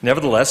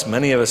 Nevertheless,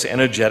 many of us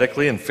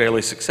energetically and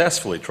fairly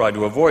successfully try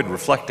to avoid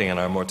reflecting on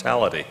our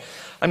mortality.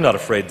 I'm not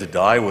afraid to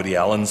die, Woody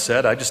Allen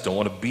said. I just don't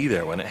want to be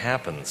there when it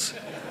happens.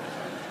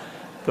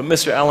 But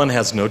Mr. Allen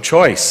has no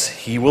choice.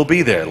 He will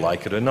be there,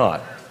 like it or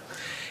not.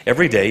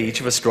 Every day, each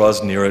of us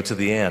draws nearer to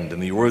the end. In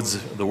the words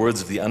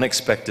of the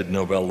unexpected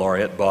Nobel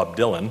laureate Bob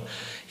Dylan,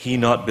 he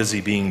not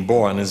busy being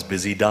born is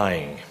busy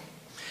dying.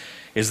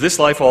 Is this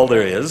life all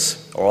there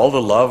is, or all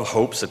the love,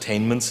 hopes,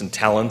 attainments, and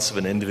talents of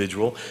an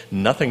individual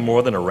nothing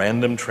more than a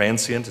random,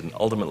 transient, and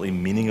ultimately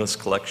meaningless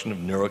collection of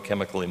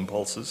neurochemical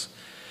impulses?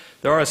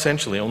 There are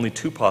essentially only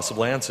two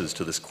possible answers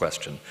to this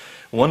question.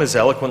 One is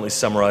eloquently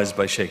summarized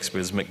by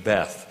Shakespeare's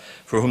Macbeth,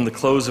 for whom the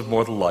close of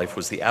mortal life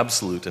was the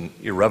absolute and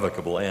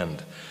irrevocable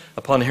end.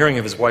 Upon hearing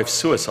of his wife's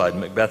suicide,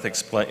 Macbeth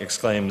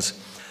exclaims,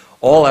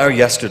 "All our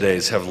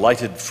yesterdays have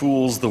lighted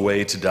fools the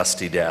way to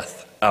dusty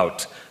death.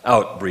 Out,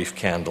 out, brief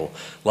candle.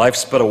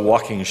 Life's but a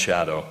walking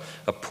shadow,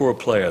 a poor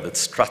player that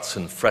struts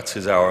and frets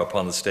his hour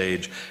upon the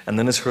stage, and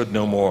then is heard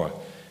no more.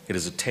 It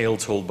is a tale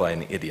told by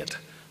an idiot,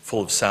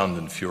 full of sound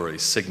and fury,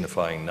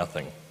 signifying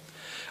nothing."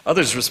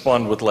 Others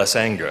respond with less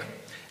anger.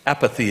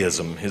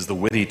 Apatheism is the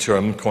witty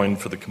term coined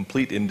for the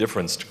complete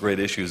indifference to great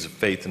issues of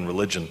faith and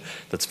religion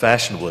that's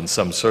fashionable in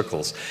some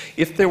circles.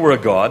 If there were a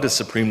God, a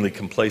supremely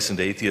complacent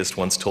atheist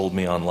once told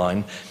me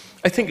online,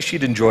 I think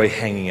she'd enjoy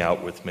hanging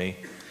out with me,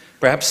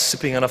 perhaps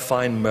sipping on a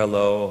fine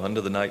Merlot under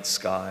the night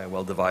sky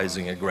while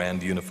devising a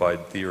grand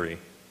unified theory.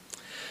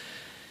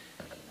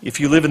 If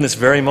you live in this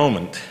very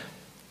moment,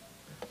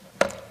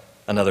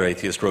 another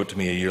atheist wrote to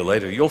me a year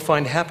later, you'll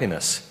find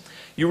happiness.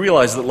 You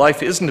realize that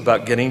life isn't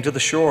about getting to the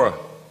shore.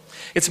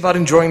 It's about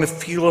enjoying the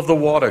feel of the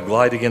water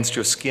glide against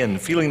your skin,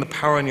 feeling the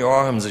power in your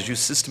arms as you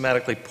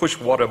systematically push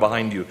water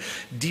behind you,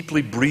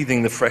 deeply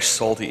breathing the fresh,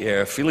 salty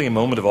air, feeling a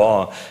moment of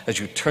awe as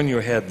you turn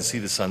your head and see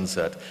the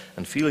sunset,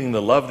 and feeling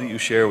the love that you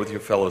share with your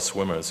fellow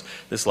swimmers.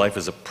 This life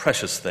is a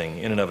precious thing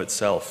in and of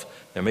itself.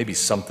 There may be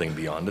something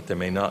beyond it, there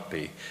may not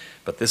be,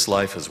 but this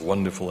life is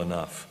wonderful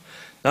enough.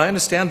 Now, I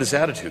understand this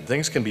attitude.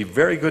 Things can be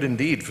very good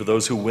indeed for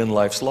those who win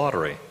life's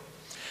lottery,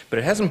 but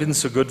it hasn't been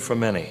so good for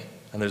many.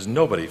 And there's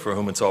nobody for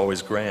whom it's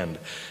always grand.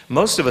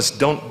 Most of us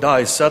don't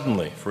die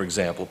suddenly, for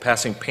example,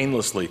 passing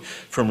painlessly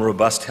from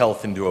robust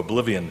health into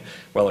oblivion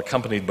while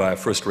accompanied by a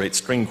first-rate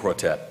string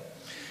quartet.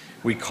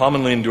 We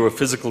commonly endure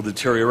physical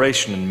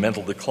deterioration and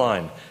mental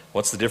decline.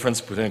 What's the difference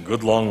between a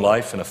good long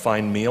life and a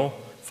fine meal?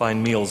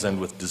 Fine meals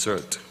end with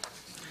dessert.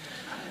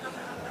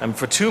 And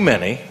for too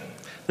many,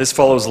 this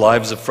follows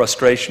lives of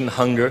frustration,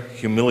 hunger,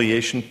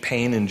 humiliation,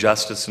 pain,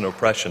 injustice, and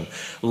oppression.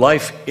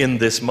 Life in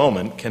this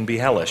moment can be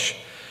hellish.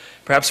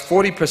 Perhaps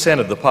 40%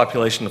 of the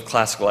population of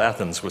classical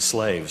Athens were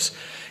slaves.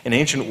 In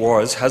ancient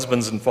wars,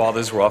 husbands and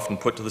fathers were often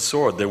put to the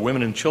sword. Their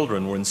women and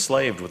children were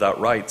enslaved without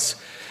rights.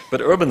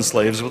 But urban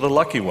slaves were the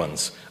lucky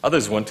ones.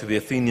 Others went to the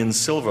Athenian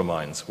silver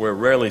mines, where,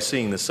 rarely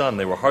seeing the sun,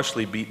 they were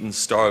harshly beaten,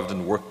 starved,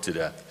 and worked to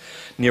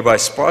death. Nearby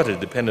Sparta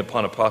depended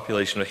upon a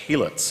population of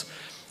helots,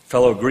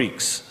 fellow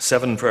Greeks,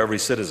 7 for every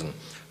citizen,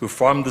 who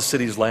farmed the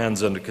city's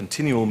lands under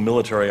continual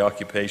military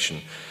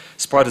occupation.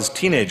 Sparta's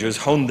teenagers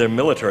honed their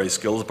military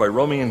skills by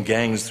roaming in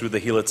gangs through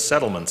the Helot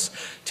settlements,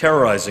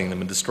 terrorizing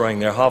them and destroying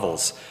their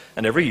hovels.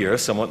 And every year,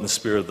 somewhat in the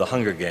spirit of the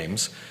Hunger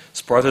Games,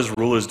 Sparta's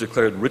rulers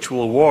declared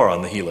ritual war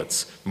on the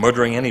Helots,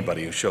 murdering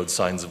anybody who showed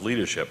signs of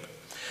leadership.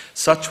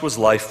 Such was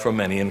life for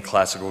many in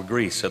classical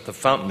Greece, at the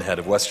fountainhead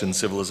of Western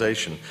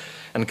civilization.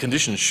 And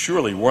conditions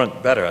surely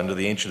weren't better under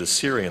the ancient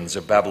Assyrians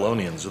or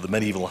Babylonians or the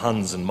medieval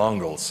Huns and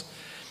Mongols.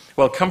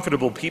 While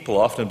comfortable people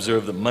often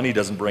observe that money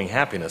doesn't bring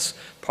happiness,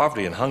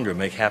 poverty and hunger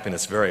make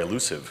happiness very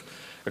elusive.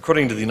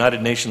 According to the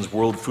United Nations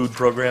World Food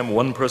Program,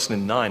 1 person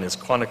in 9 is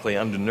chronically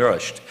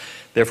undernourished,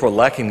 therefore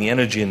lacking the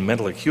energy and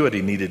mental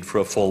acuity needed for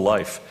a full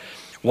life.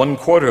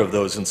 1/4 of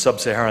those in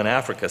sub-Saharan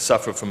Africa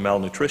suffer from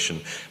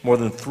malnutrition. More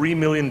than 3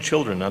 million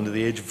children under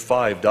the age of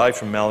 5 die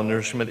from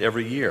malnourishment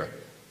every year.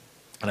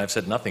 And I've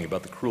said nothing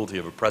about the cruelty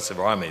of oppressive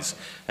armies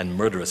and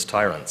murderous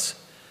tyrants.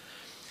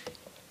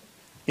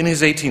 In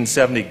his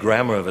 1870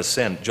 Grammar of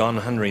Assent, John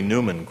Henry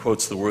Newman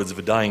quotes the words of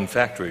a dying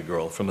factory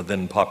girl from a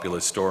then popular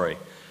story.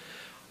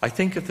 "I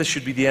think if this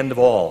should be the end of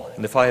all,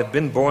 and if I have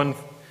been born,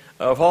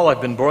 of all I've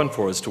been born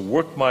for is to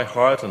work my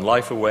heart and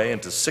life away and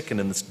to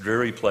sicken in this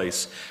dreary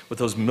place with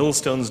those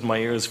millstones in my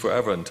ears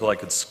forever until I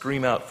could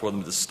scream out for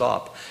them to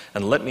stop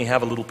and let me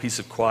have a little piece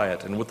of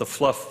quiet, and with the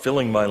fluff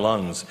filling my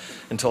lungs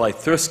until I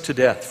thirst to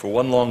death for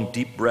one long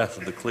deep breath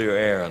of the clear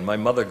air, and my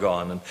mother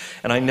gone,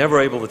 and I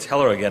never able to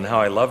tell her again how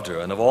I loved her,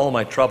 and of all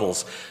my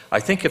troubles, I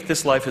think if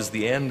this life is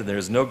the end and there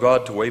is no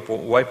God to wipe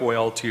away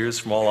all tears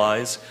from all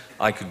eyes,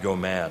 I could go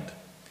mad."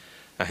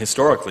 Now,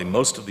 historically,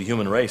 most of the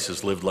human race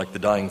has lived like the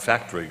dying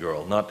factory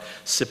girl, not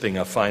sipping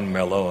a fine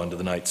Merlot under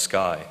the night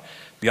sky.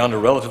 Beyond a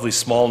relatively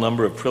small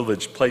number of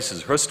privileged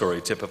places, her story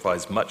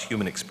typifies much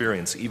human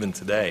experience even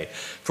today.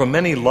 For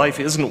many, life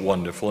isn't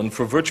wonderful, and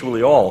for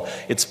virtually all,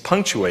 it's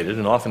punctuated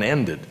and often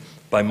ended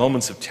by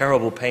moments of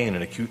terrible pain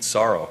and acute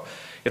sorrow.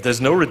 If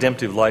there's no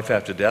redemptive life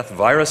after death,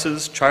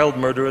 viruses, child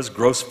murderers,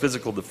 gross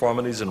physical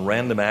deformities, and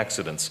random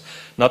accidents,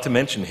 not to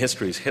mention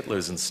history's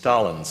Hitlers and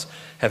Stalins,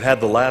 have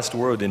had the last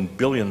word in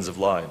billions of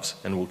lives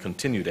and will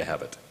continue to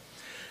have it.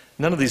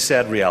 None of these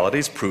sad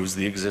realities proves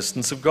the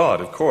existence of God,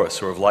 of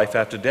course, or of life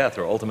after death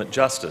or ultimate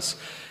justice.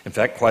 In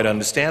fact, quite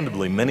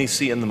understandably, many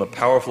see in them a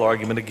powerful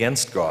argument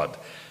against God.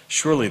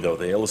 Surely, though,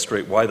 they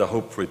illustrate why the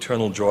hope for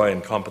eternal joy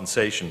and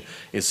compensation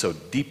is so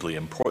deeply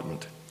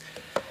important.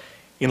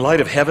 "In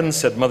light of heaven,"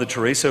 said Mother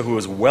Teresa, who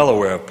was well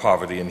aware of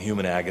poverty and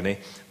human agony,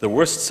 "the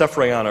worst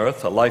suffering on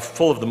earth, a life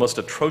full of the most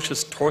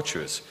atrocious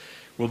tortures,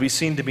 will be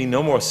seen to be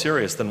no more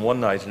serious than one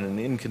night in an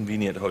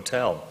inconvenient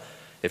hotel."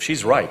 If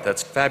she's right,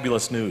 that's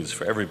fabulous news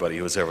for everybody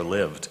who has ever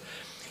lived.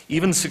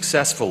 Even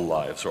successful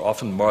lives are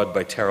often marred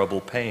by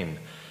terrible pain.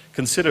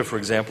 Consider, for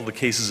example, the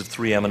cases of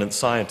 3 eminent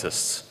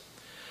scientists.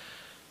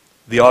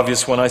 The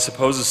obvious one, I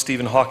suppose, is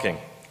Stephen Hawking,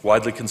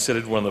 widely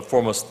considered one of the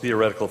foremost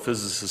theoretical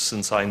physicists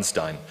since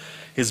Einstein.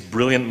 His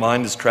brilliant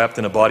mind is trapped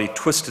in a body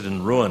twisted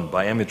and ruined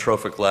by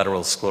amyotrophic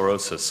lateral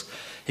sclerosis.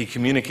 He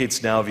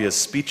communicates now via a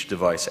speech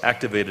device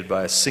activated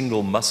by a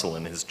single muscle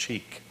in his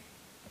cheek.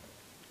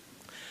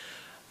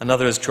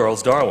 Another is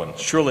Charles Darwin,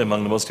 surely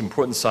among the most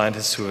important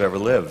scientists who have ever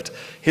lived.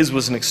 His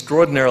was an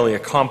extraordinarily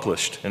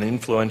accomplished and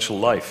influential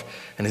life,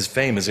 and his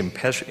fame is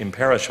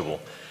imperishable.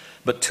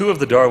 But 2 of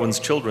the Darwin's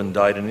children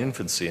died in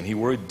infancy, and he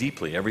worried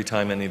deeply every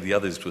time any of the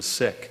others was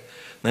sick.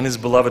 Then his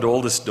beloved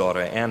oldest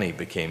daughter, Annie,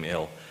 became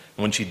ill.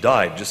 And when she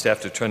died just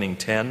after turning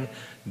 10,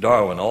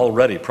 Darwin,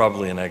 already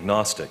probably an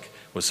agnostic,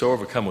 was so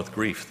overcome with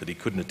grief that he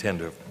couldn't attend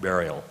her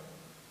burial.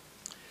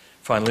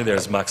 Finally,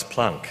 there's Max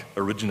Planck,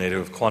 originator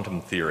of quantum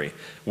theory,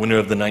 winner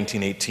of the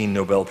 1918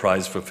 Nobel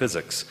Prize for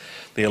Physics.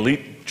 The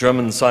elite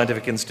German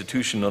scientific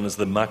institution known as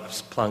the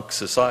Max Planck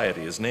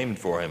Society is named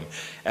for him,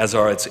 as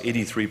are its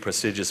 83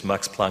 prestigious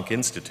Max Planck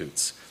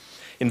Institutes.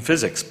 In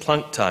physics,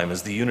 Planck time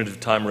is the unit of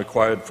time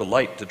required for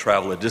light to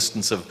travel a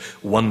distance of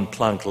 1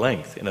 Planck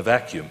length in a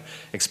vacuum,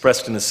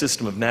 expressed in a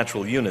system of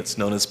natural units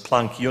known as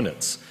Planck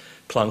units.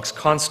 Planck's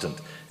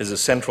constant is a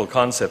central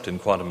concept in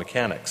quantum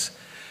mechanics.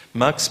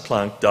 Max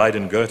Planck died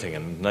in Göttingen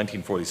in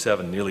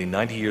 1947, nearly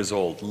 90 years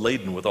old,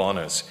 laden with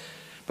honors.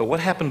 But what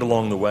happened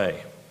along the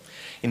way?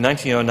 In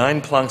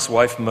 1909, Planck's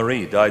wife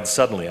Marie died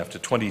suddenly after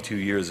 22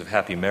 years of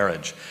happy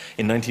marriage.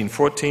 In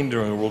 1914,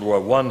 during World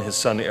War I, his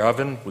son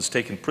Erwin was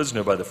taken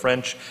prisoner by the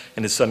French,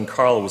 and his son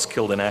Karl was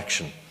killed in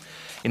action.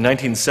 In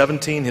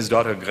 1917, his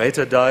daughter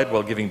Greta died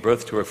while giving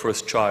birth to her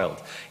first child.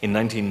 In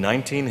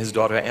 1919, his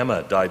daughter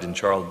Emma died in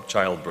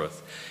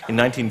childbirth. In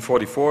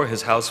 1944,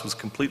 his house was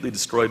completely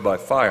destroyed by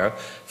fire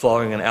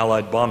following an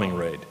Allied bombing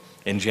raid.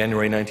 In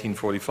January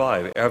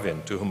 1945,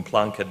 Erwin, to whom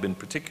Planck had been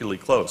particularly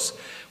close,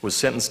 was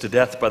sentenced to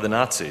death by the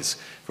Nazis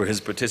for his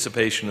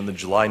participation in the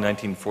July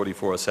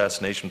 1944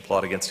 assassination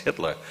plot against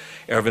Hitler.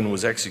 Erwin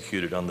was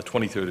executed on the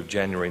 23rd of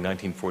January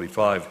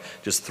 1945,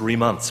 just 3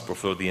 months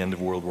before the end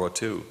of World War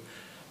II.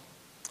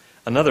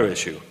 Another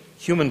issue.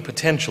 Human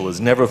potential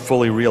is never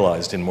fully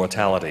realized in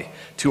mortality.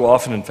 Too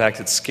often, in fact,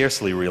 it's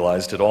scarcely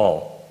realized at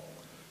all.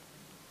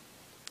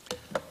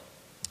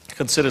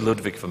 Consider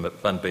Ludwig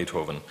van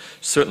Beethoven,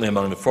 certainly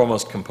among the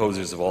foremost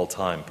composers of all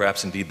time,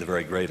 perhaps indeed the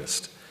very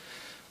greatest.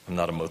 I'm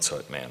not a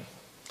Mozart man.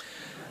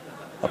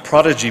 A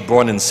prodigy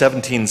born in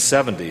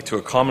 1770 to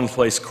a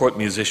commonplace court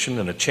musician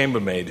and a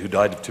chambermaid who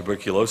died of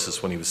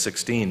tuberculosis when he was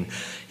 16,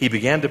 he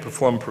began to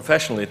perform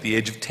professionally at the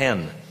age of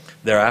 10.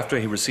 Thereafter,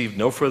 he received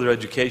no further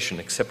education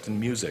except in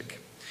music.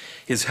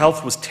 His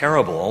health was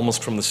terrible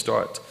almost from the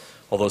start.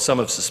 Although some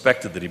have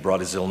suspected that he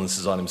brought his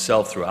illnesses on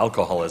himself through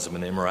alcoholism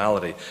and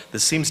immorality,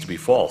 this seems to be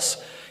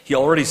false. He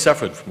already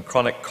suffered from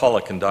chronic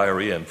colic and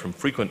diarrhea and from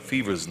frequent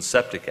fevers and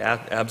septic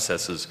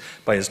abscesses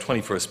by his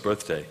 21st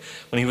birthday.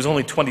 When he was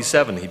only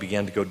 27, he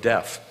began to go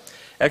deaf.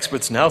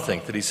 Experts now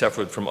think that he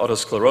suffered from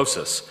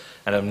otosclerosis,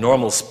 an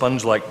abnormal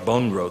sponge-like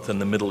bone growth in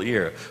the middle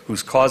ear,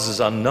 whose cause is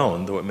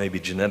unknown, though it may be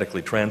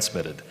genetically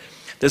transmitted.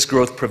 This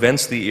growth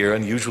prevents the ear,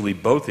 and usually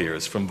both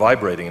ears, from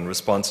vibrating in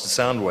response to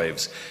sound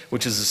waves,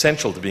 which is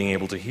essential to being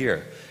able to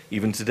hear.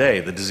 Even today,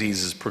 the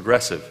disease is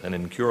progressive and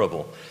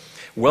incurable.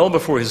 Well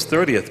before his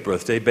 30th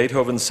birthday,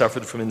 Beethoven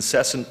suffered from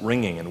incessant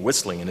ringing and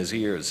whistling in his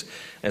ears,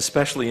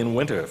 especially in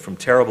winter from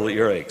terrible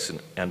earaches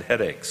and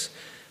headaches.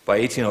 By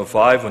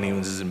 1805, when he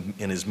was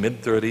in his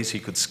mid-30s, he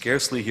could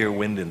scarcely hear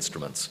wind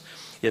instruments,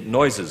 yet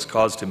noises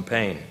caused him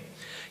pain.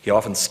 He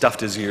often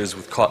stuffed his ears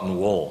with cotton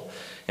wool.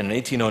 And in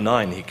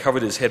 1809, he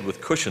covered his head with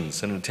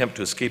cushions in an attempt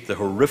to escape the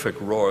horrific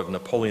roar of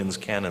Napoleon's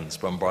cannons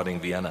bombarding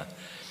Vienna.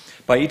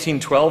 By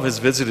 1812, his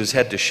visitors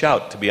had to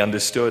shout to be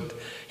understood.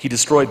 He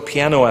destroyed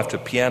piano after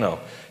piano,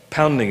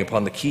 pounding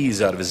upon the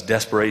keys out of his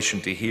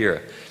desperation to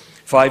hear.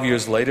 5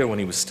 years later, when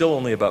he was still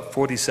only about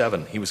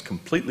 47, he was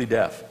completely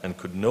deaf and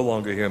could no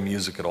longer hear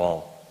music at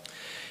all.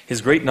 His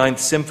great Ninth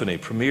Symphony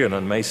premiered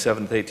on May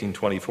 7,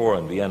 1824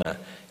 in Vienna.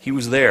 He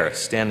was there,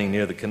 standing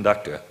near the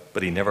conductor,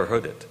 but he never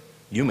heard it.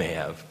 You may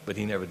have, but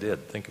he never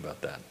did. Think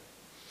about that.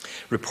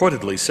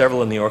 Reportedly,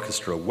 several in the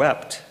orchestra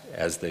wept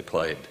as they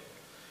played.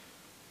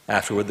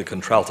 Afterward, the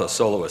contralto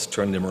soloist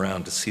turned him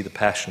around to see the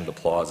passionate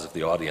applause of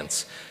the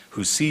audience,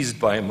 who, seized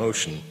by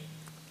emotion,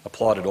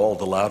 applauded all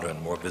the louder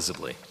and more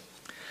visibly.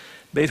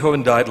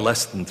 Beethoven died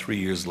less than 3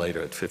 years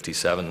later at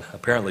 57,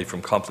 apparently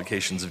from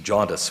complications of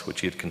jaundice,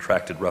 which he had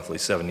contracted roughly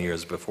 7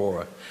 years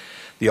before.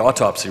 The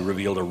autopsy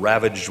revealed a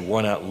ravaged,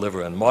 worn-out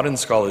liver, and modern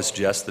scholars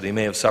suggest that he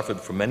may have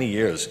suffered for many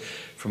years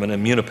from an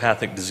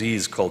immunopathic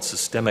disease called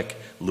systemic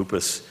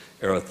lupus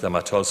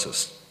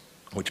erythematosus,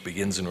 which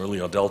begins in early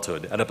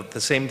adulthood, and at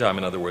the same time,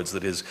 in other words,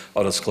 that his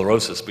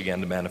otosclerosis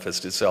began to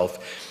manifest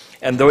itself.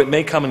 And though it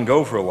may come and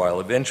go for a while,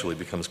 eventually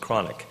becomes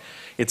chronic.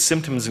 Its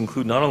symptoms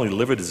include not only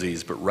liver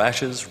disease, but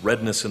rashes,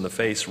 redness in the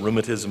face,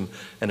 rheumatism,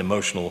 and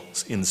emotional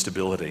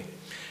instability.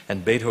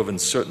 And Beethoven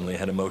certainly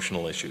had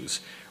emotional issues.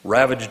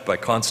 Ravaged by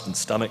constant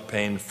stomach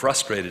pain,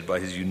 frustrated by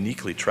his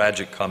uniquely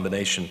tragic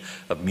combination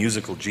of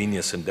musical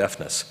genius and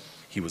deafness.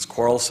 He was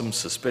quarrelsome,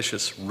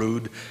 suspicious,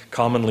 rude,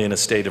 commonly in a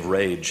state of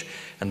rage,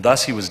 and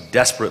thus he was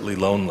desperately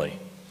lonely.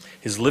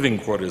 His living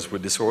quarters were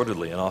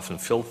disorderly and often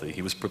filthy.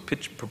 He was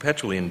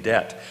perpetually in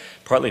debt,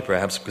 partly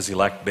perhaps because he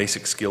lacked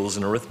basic skills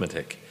in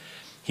arithmetic.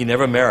 He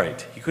never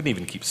married. He couldn't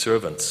even keep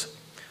servants.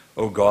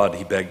 "Oh God,"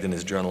 he begged in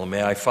his journal,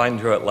 "may I find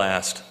her at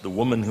last, the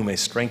woman who may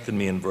strengthen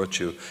me in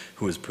virtue,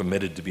 who is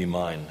permitted to be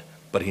mine."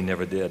 But he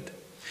never did.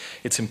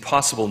 It's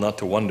impossible not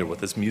to wonder what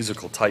this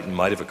musical titan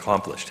might have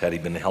accomplished had he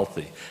been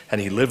healthy, had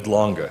he lived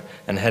longer,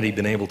 and had he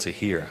been able to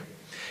hear.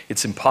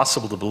 It's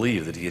impossible to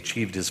believe that he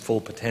achieved his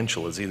full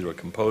potential as either a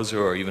composer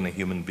or even a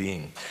human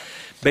being.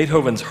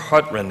 Beethoven's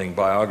heart-rending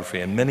biography,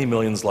 and many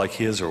millions like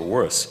his or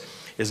worse,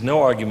 is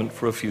no argument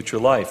for a future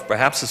life.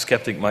 Perhaps a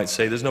skeptic might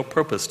say there's no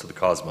purpose to the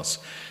cosmos.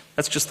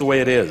 That's just the way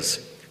it is.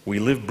 We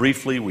live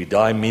briefly, we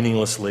die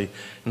meaninglessly,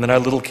 and then our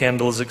little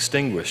candle is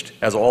extinguished,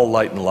 as all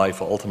light in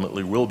life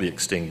ultimately will be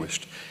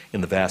extinguished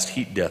in the vast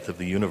heat death of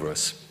the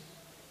universe.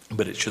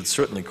 But it should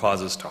certainly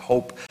cause us to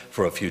hope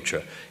for a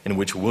future in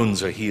which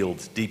wounds are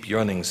healed, deep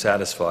yearnings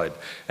satisfied,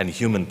 and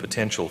human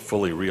potential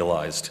fully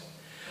realized.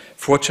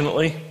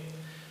 Fortunately,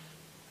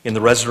 in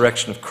the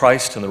resurrection of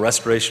Christ and the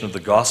restoration of the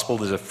gospel,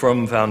 there's a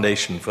firm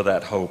foundation for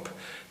that hope.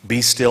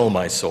 Be still,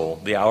 my soul.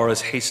 The hour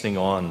is hastening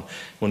on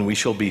when we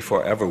shall be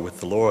forever with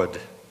the Lord.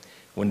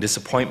 When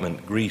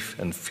disappointment, grief,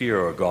 and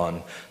fear are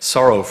gone,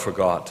 sorrow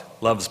forgot,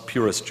 love's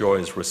purest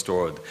joys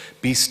restored.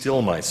 Be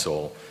still, my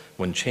soul.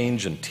 When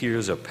change and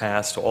tears are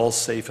past, all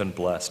safe and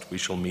blessed, we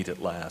shall meet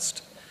at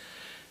last.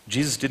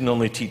 Jesus didn't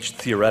only teach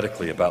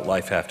theoretically about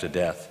life after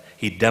death.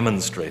 He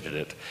demonstrated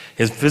it.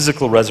 His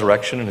physical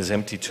resurrection and his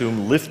empty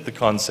tomb lift the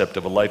concept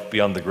of a life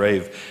beyond the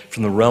grave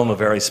from the realm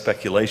of airy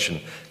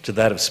speculation to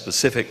that of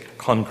specific,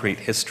 concrete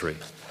history.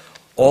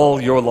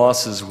 All your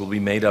losses will be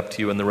made up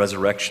to you in the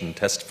resurrection,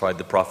 testified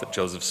the prophet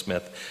Joseph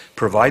Smith,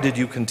 provided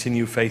you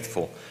continue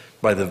faithful.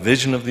 By the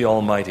vision of the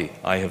Almighty,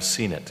 I have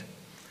seen it.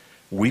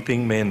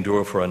 Weeping may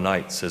endure for a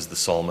night, says the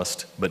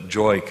psalmist, but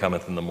joy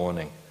cometh in the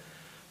morning.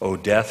 O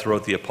death,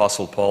 wrote the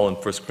Apostle Paul in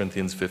 1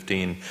 Corinthians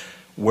 15,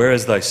 where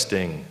is thy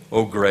sting?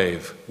 O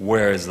grave,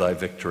 where is thy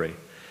victory?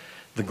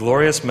 The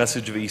glorious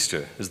message of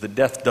Easter is that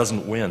death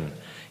doesn't win.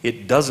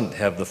 It doesn't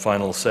have the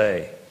final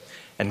say.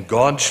 And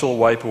God shall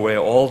wipe away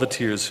all the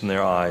tears from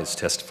their eyes,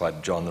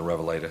 testified John the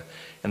Revelator.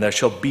 And there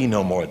shall be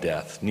no more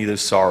death, neither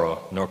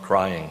sorrow nor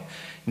crying,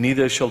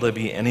 neither shall there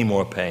be any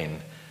more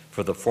pain,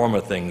 for the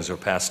former things are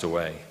passed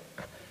away.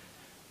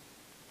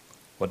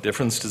 What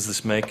difference does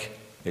this make?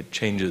 It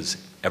changes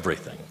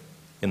everything.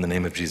 In the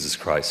name of Jesus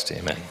Christ,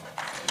 amen.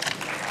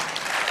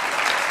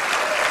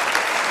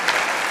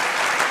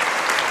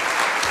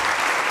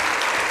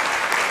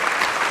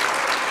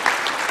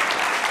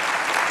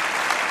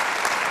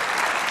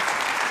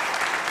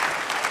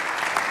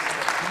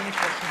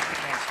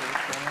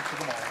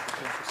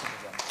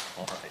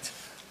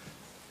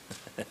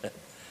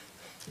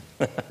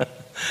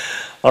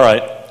 All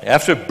right.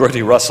 After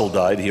Bertie Russell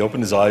died, he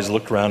opened his eyes,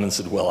 looked around, and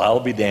said, well, I'll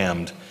be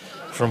damned.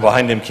 From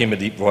behind him came a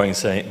deep voice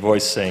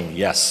saying,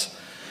 yes.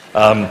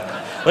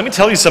 Let me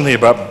tell you something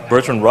about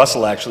Bertrand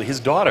Russell, actually. His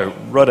daughter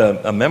wrote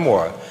a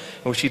memoir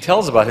in which she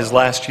tells about his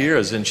last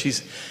years, and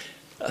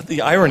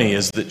the irony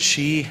is that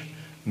she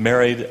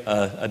married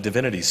a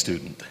divinity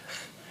student.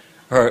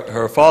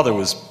 Her father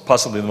was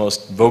possibly the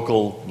most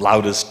vocal,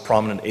 loudest,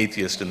 prominent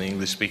atheist in the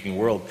English-speaking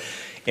world,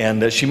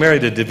 and she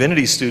married a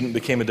divinity student,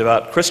 became a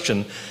devout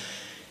Christian.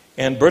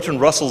 And Bertrand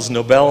Russell's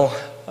Nobel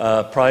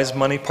Prize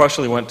money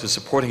partially went to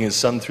supporting his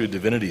son through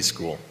divinity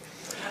school.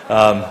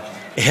 And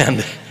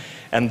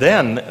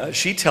then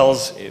she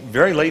tells,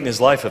 very late in his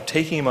life, of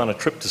taking him on a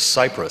trip to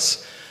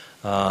Cyprus.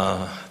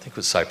 I think it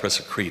was Cyprus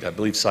or Crete, I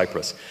believe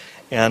Cyprus.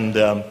 And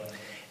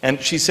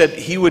she said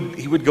he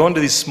would go into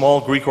these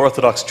small Greek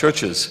Orthodox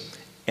churches,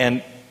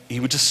 and he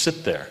would just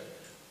sit there.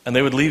 And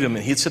they would leave him,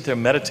 and he'd sit there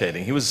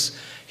meditating.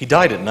 He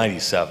died at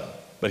 97.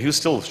 But he was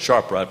still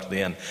sharp right up to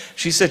the end.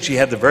 She said she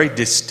had the very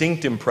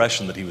distinct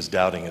impression that he was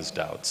doubting his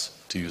doubts,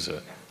 to use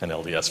an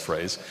LDS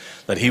phrase,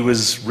 that he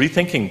was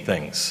rethinking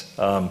things.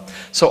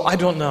 So I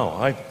don't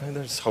know.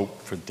 There's hope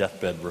for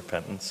deathbed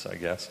repentance, I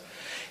guess.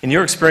 In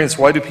your experience,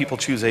 why do people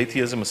choose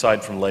atheism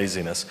aside from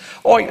laziness?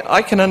 Oh,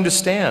 I can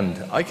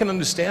understand. I can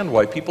understand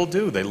why people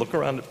do. They look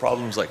around at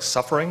problems like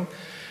suffering.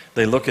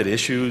 They look at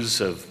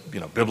issues of,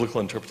 biblical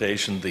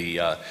interpretation,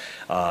 the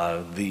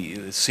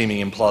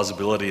seeming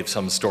implausibility of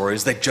some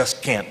stories. They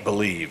just can't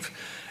believe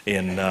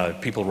in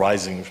people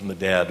rising from the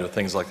dead or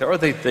things like that. Or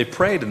they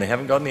prayed and they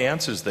haven't gotten the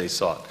answers they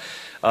sought.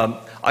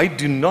 I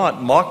do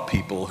not mock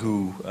people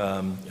who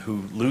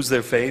lose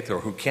their faith or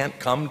who can't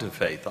come to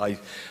faith.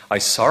 I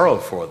sorrow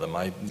for them.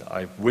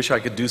 I wish I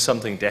could do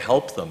something to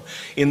help them.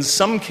 In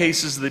some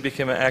cases, they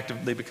become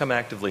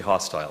actively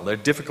hostile. They're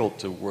difficult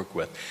to work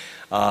with.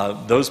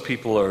 Those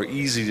people are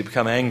easy to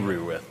become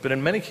angry with. But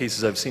in many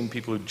cases, I've seen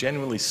people who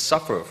genuinely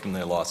suffer from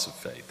their loss of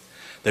faith.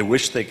 They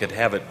wish they could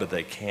have it, but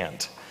they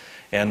can't.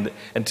 And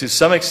to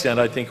some extent,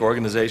 I think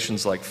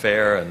organizations like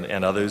FAIR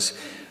and others,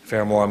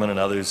 Fair Mormon and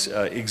others,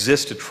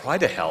 exist to try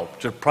to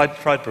help, to try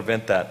to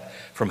prevent that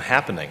from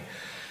happening.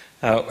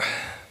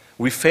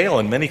 We fail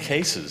in many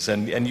cases,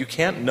 and you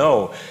can't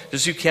know.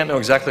 Just you can't know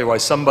exactly why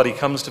somebody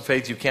comes to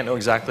faith. You can't know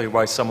exactly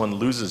why someone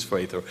loses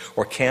faith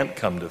or can't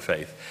come to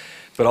faith.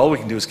 But all we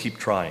can do is keep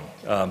trying.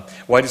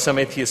 Why do some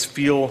atheists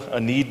feel a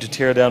need to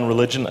tear down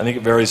religion? I think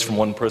it varies from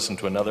one person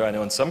to another. I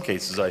know in some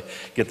cases I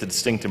get the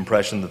distinct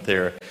impression that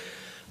they're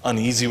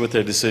uneasy with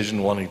their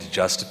decision, wanting to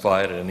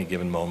justify it at any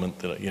given moment.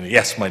 That,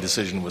 yes, my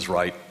decision was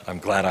right. I'm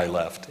glad I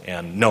left.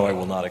 And no, I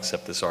will not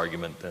accept this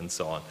argument, and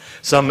so on.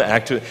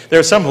 There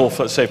are some who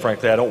will say,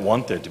 frankly, I don't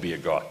want there to be a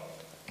God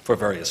for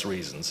various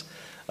reasons.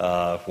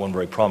 One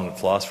very prominent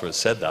philosopher has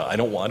said that. I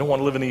don't want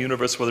to live in a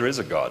universe where there is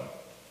a God.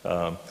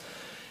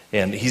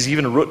 And he's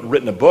even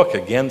written a book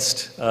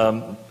against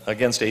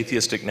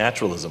atheistic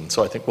naturalism.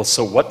 So I think, well,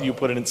 so what do you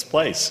put in its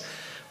place?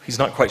 He's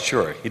not quite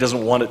sure. He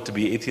doesn't want it to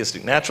be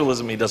atheistic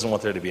naturalism. He doesn't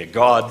want there to be a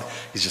God.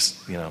 He's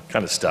just,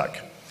 kind of stuck.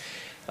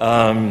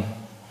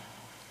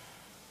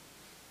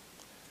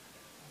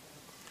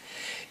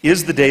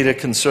 Is the data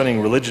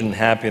concerning religion and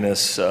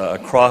happiness,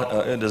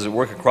 does it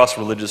work across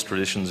religious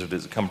traditions, or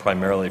does it come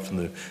primarily from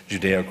the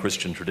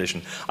Judeo-Christian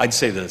tradition? I'd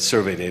say the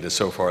survey data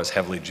so far is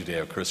heavily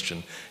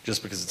Judeo-Christian,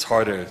 just because it's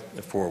harder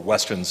for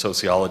Western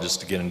sociologists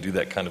to get and do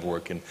that kind of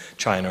work in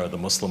China or the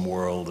Muslim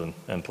world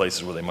and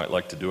places where they might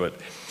like to do it.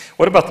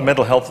 What about the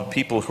mental health of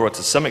people who are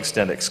to some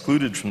extent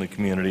excluded from the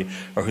community,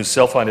 or whose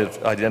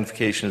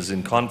self-identification is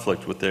in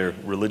conflict with their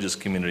religious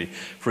community?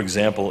 For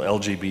example,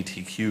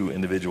 LGBTQ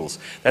individuals.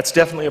 That's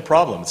definitely a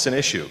problem. It's an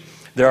issue.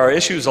 There are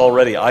issues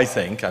already, I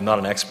think. I'm not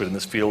an expert in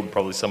this field.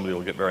 Probably somebody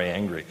will get very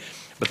angry.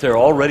 But there are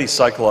already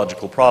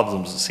psychological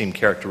problems that seem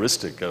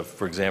characteristic of,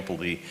 for example,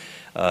 the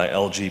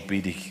LGBTQI,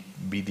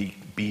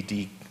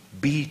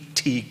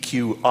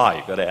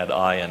 you've got to add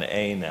I and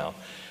A now,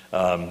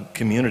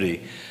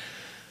 community.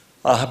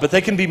 But they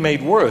can be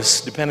made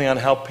worse depending on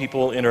how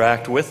people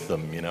interact with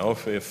them.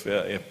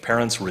 If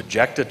parents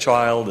reject a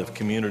child, if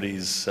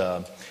communities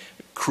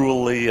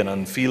cruelly and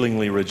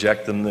unfeelingly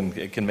reject them, then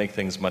it can make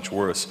things much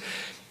worse.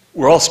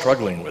 We're all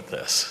struggling with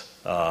this.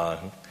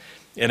 And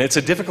it's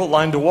a difficult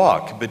line to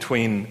walk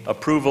between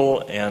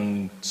approval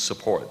and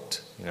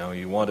support. You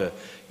don't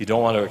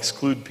want to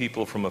exclude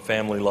people from a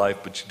family life,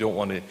 but you don't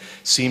want to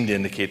seem to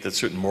indicate that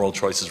certain moral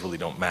choices really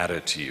don't matter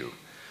to you.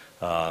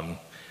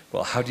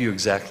 Well, how do you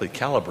exactly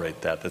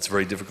calibrate that? That's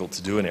very difficult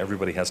to do, and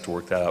everybody has to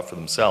work that out for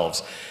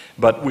themselves.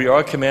 But we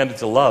are commanded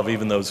to love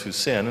even those who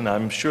sin, and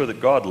I'm sure that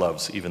God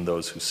loves even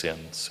those who sin.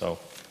 So,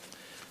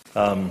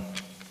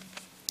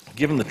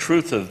 given the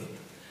truth of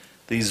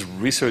these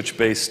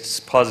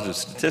research-based positive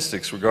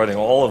statistics regarding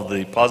all of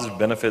the positive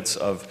benefits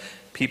of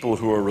people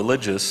who are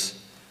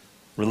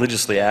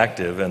religiously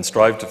active and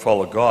strive to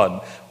follow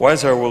God, why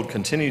does our world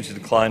continue to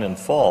decline and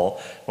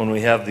fall when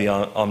we have the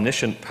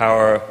omniscient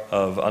power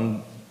of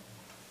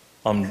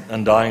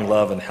undying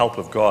love and help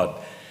of God?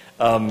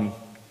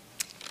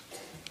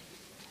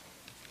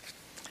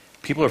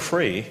 People are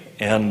free,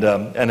 and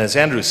as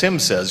Andrew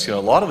Sims says, a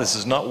lot of this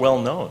is not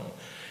well known.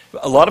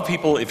 A lot of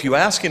people, if you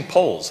ask in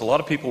polls, a lot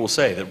of people will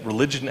say that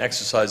religion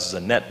exercises a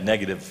net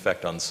negative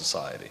effect on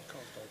society.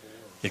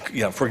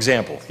 For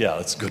example,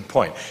 that's a good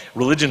point.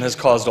 Religion has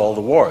caused all the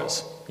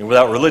wars.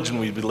 Without religion,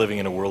 we'd be living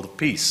in a world of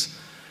peace.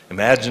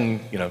 Imagine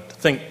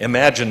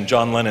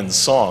John Lennon's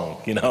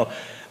song,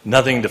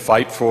 nothing to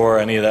fight for,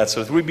 any of that.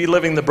 So we'd be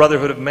living the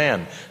brotherhood of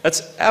man.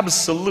 That's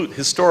absolute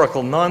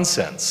historical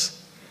nonsense.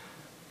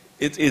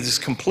 It is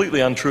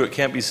completely untrue. It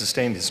can't be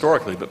sustained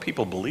historically, but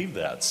people believe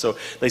that. So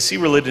they see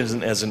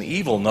religion as an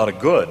evil, not a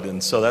good,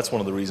 and so that's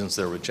one of the reasons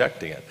they're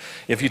rejecting it.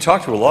 If you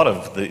talk to a lot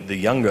of the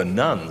younger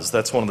nuns,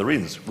 that's one of the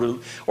reasons.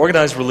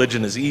 Organized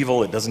religion is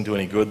evil. It doesn't do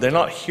any good. They're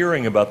not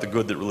hearing about the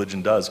good that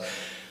religion does.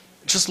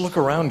 Just look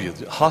around you.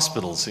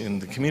 Hospitals in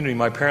the community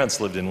my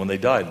parents lived in when they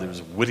died.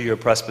 There's Whittier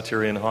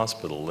Presbyterian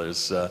Hospital.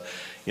 There's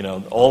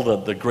all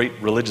the great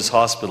religious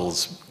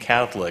hospitals,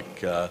 Catholic,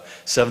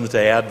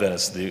 Seventh-day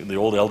Adventist, the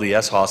old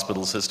LDS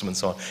hospital system and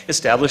so on,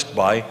 established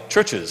by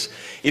churches.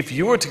 If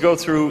you were to go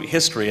through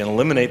history and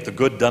eliminate the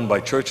good done by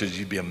churches,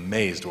 you'd be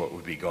amazed what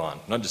would be gone.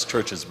 Not just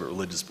churches, but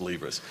religious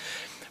believers.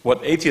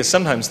 What atheists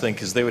sometimes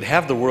think is they would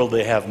have the world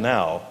they have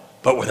now,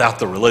 but without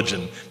the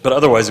religion, but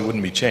otherwise it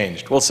wouldn't be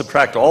changed. Well,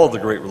 subtract all of the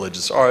great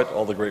religious art,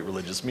 all the great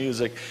religious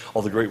music,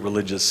 all the great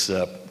religious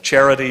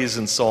charities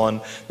and so on,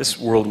 this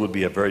world would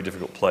be a very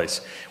difficult place.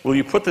 Will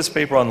you put this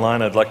paper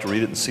online? I'd like to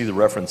read it and see the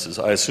references.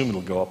 I assume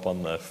it'll go up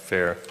on the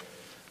Fair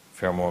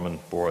Mormon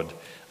board.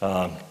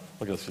 I'll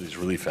go through these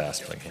really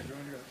fast if I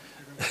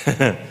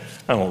can.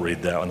 I won't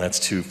read that one, that's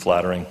too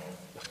flattering.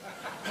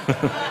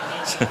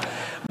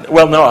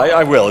 Well, no,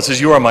 I will. It says,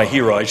 "You are my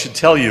hero." I should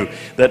tell you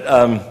that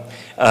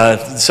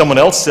someone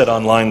else said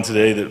online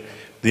today that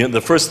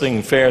the first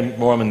thing Fair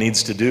Mormon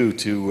needs to do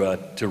to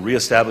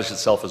reestablish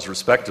itself as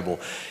respectable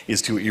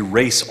is to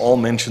erase all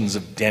mentions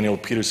of Daniel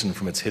Peterson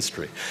from its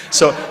history.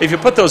 So if you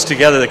put those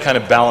together, they kind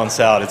of balance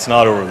out. It's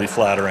not overly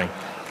flattering.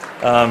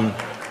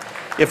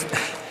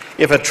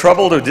 If a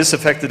troubled or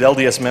disaffected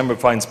LDS member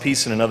finds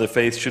peace in another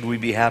faith, should we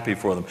be happy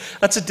for them?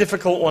 That's a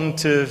difficult one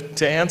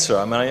to answer.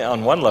 I mean,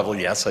 on one level,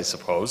 yes, I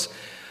suppose.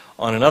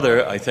 On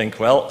another, I think,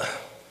 well,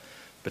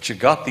 but you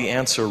got the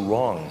answer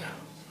wrong,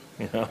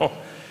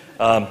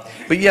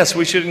 But yes,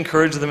 we should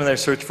encourage them in their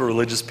search for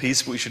religious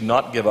peace, but we should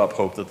not give up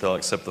hope that they'll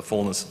accept the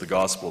fullness of the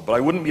gospel. But I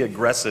wouldn't be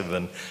aggressive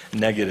and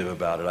negative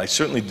about it. I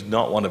certainly do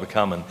not want to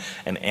become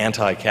an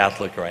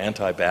anti-Catholic or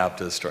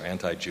anti-Baptist or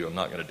anti-Jew. I'm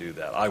not going to do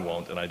that. I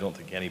won't, and I don't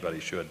think anybody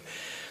should.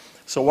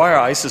 So why are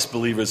ISIS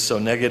believers so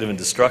negative and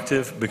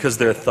destructive? Because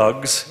they're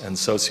thugs and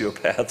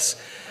sociopaths.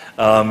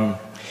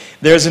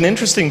 There's an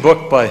interesting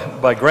book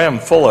by Graham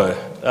Fuller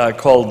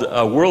called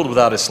A World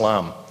Without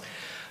Islam.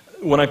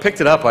 When I picked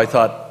it up, I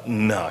thought,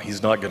 no,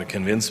 he's not going to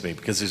convince me,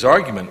 because his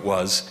argument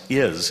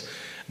is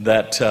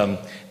that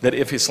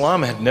if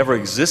Islam had never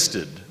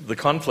existed, the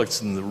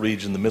conflicts in the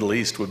region, the Middle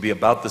East, would be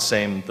about the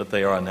same that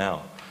they are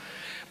now.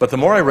 But the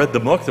more I read the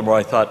book, the more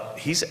I thought,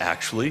 he's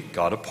actually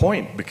got a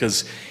point.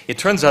 Because it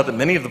turns out that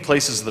many of the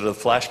places that are the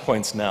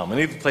flashpoints now,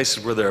 many of the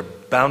places where there are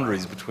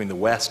boundaries between the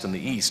West and the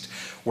East,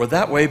 were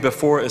that way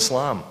before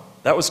Islam.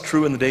 That was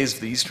true in the days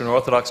of the Eastern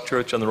Orthodox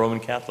Church and the Roman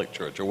Catholic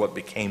Church, or what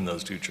became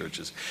those two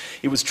churches.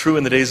 It was true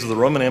in the days of the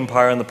Roman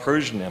Empire and the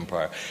Persian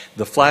Empire.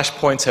 The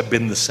flashpoints have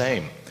been the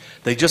same.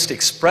 They just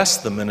express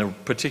them in a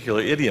particular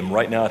idiom.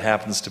 Right now it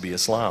happens to be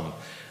Islam.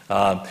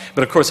 But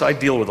of course I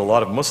deal with a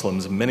lot of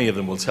Muslims, and many of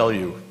them will tell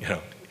you,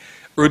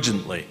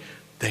 urgently,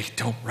 they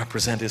don't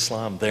represent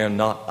Islam. They're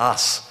not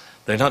us.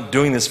 They're not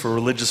doing this for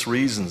religious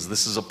reasons.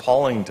 This is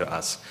appalling to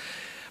us.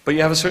 But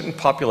you have a certain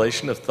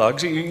population of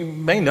thugs. You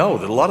may know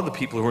that a lot of the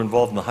people who were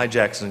involved in the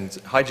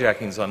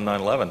hijackings on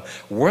 9/11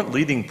 weren't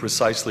leading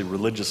precisely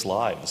religious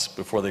lives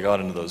before they got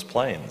into those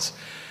planes.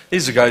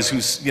 These are guys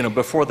who,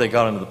 before they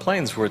got into the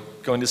planes, were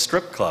going to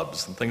strip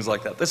clubs and things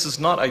like that. This is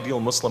not ideal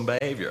Muslim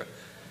behavior.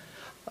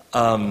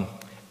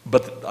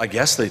 But I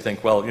guess they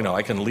think, well,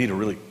 I can lead a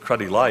really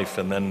cruddy life,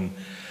 and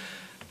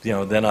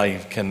then I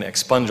can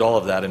expunge all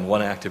of that in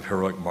one act of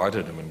heroic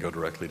martyrdom and go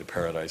directly to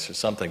paradise or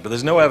something. But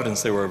there's no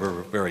evidence they were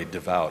ever very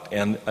devout.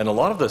 And a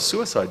lot of the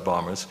suicide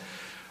bombers,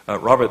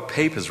 Robert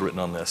Pape has written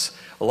on this,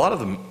 a lot of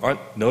them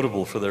aren't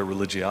notable for their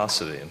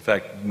religiosity. In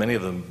fact, many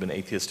of them have been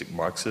atheistic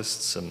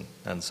Marxists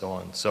and so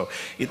on. So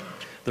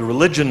the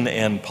religion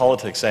and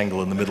politics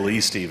angle in the Middle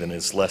East even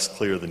is less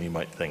clear than you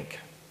might think.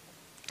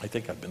 I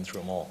think I've been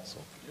through them all. So.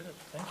 Good.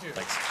 Thank you.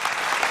 Thanks.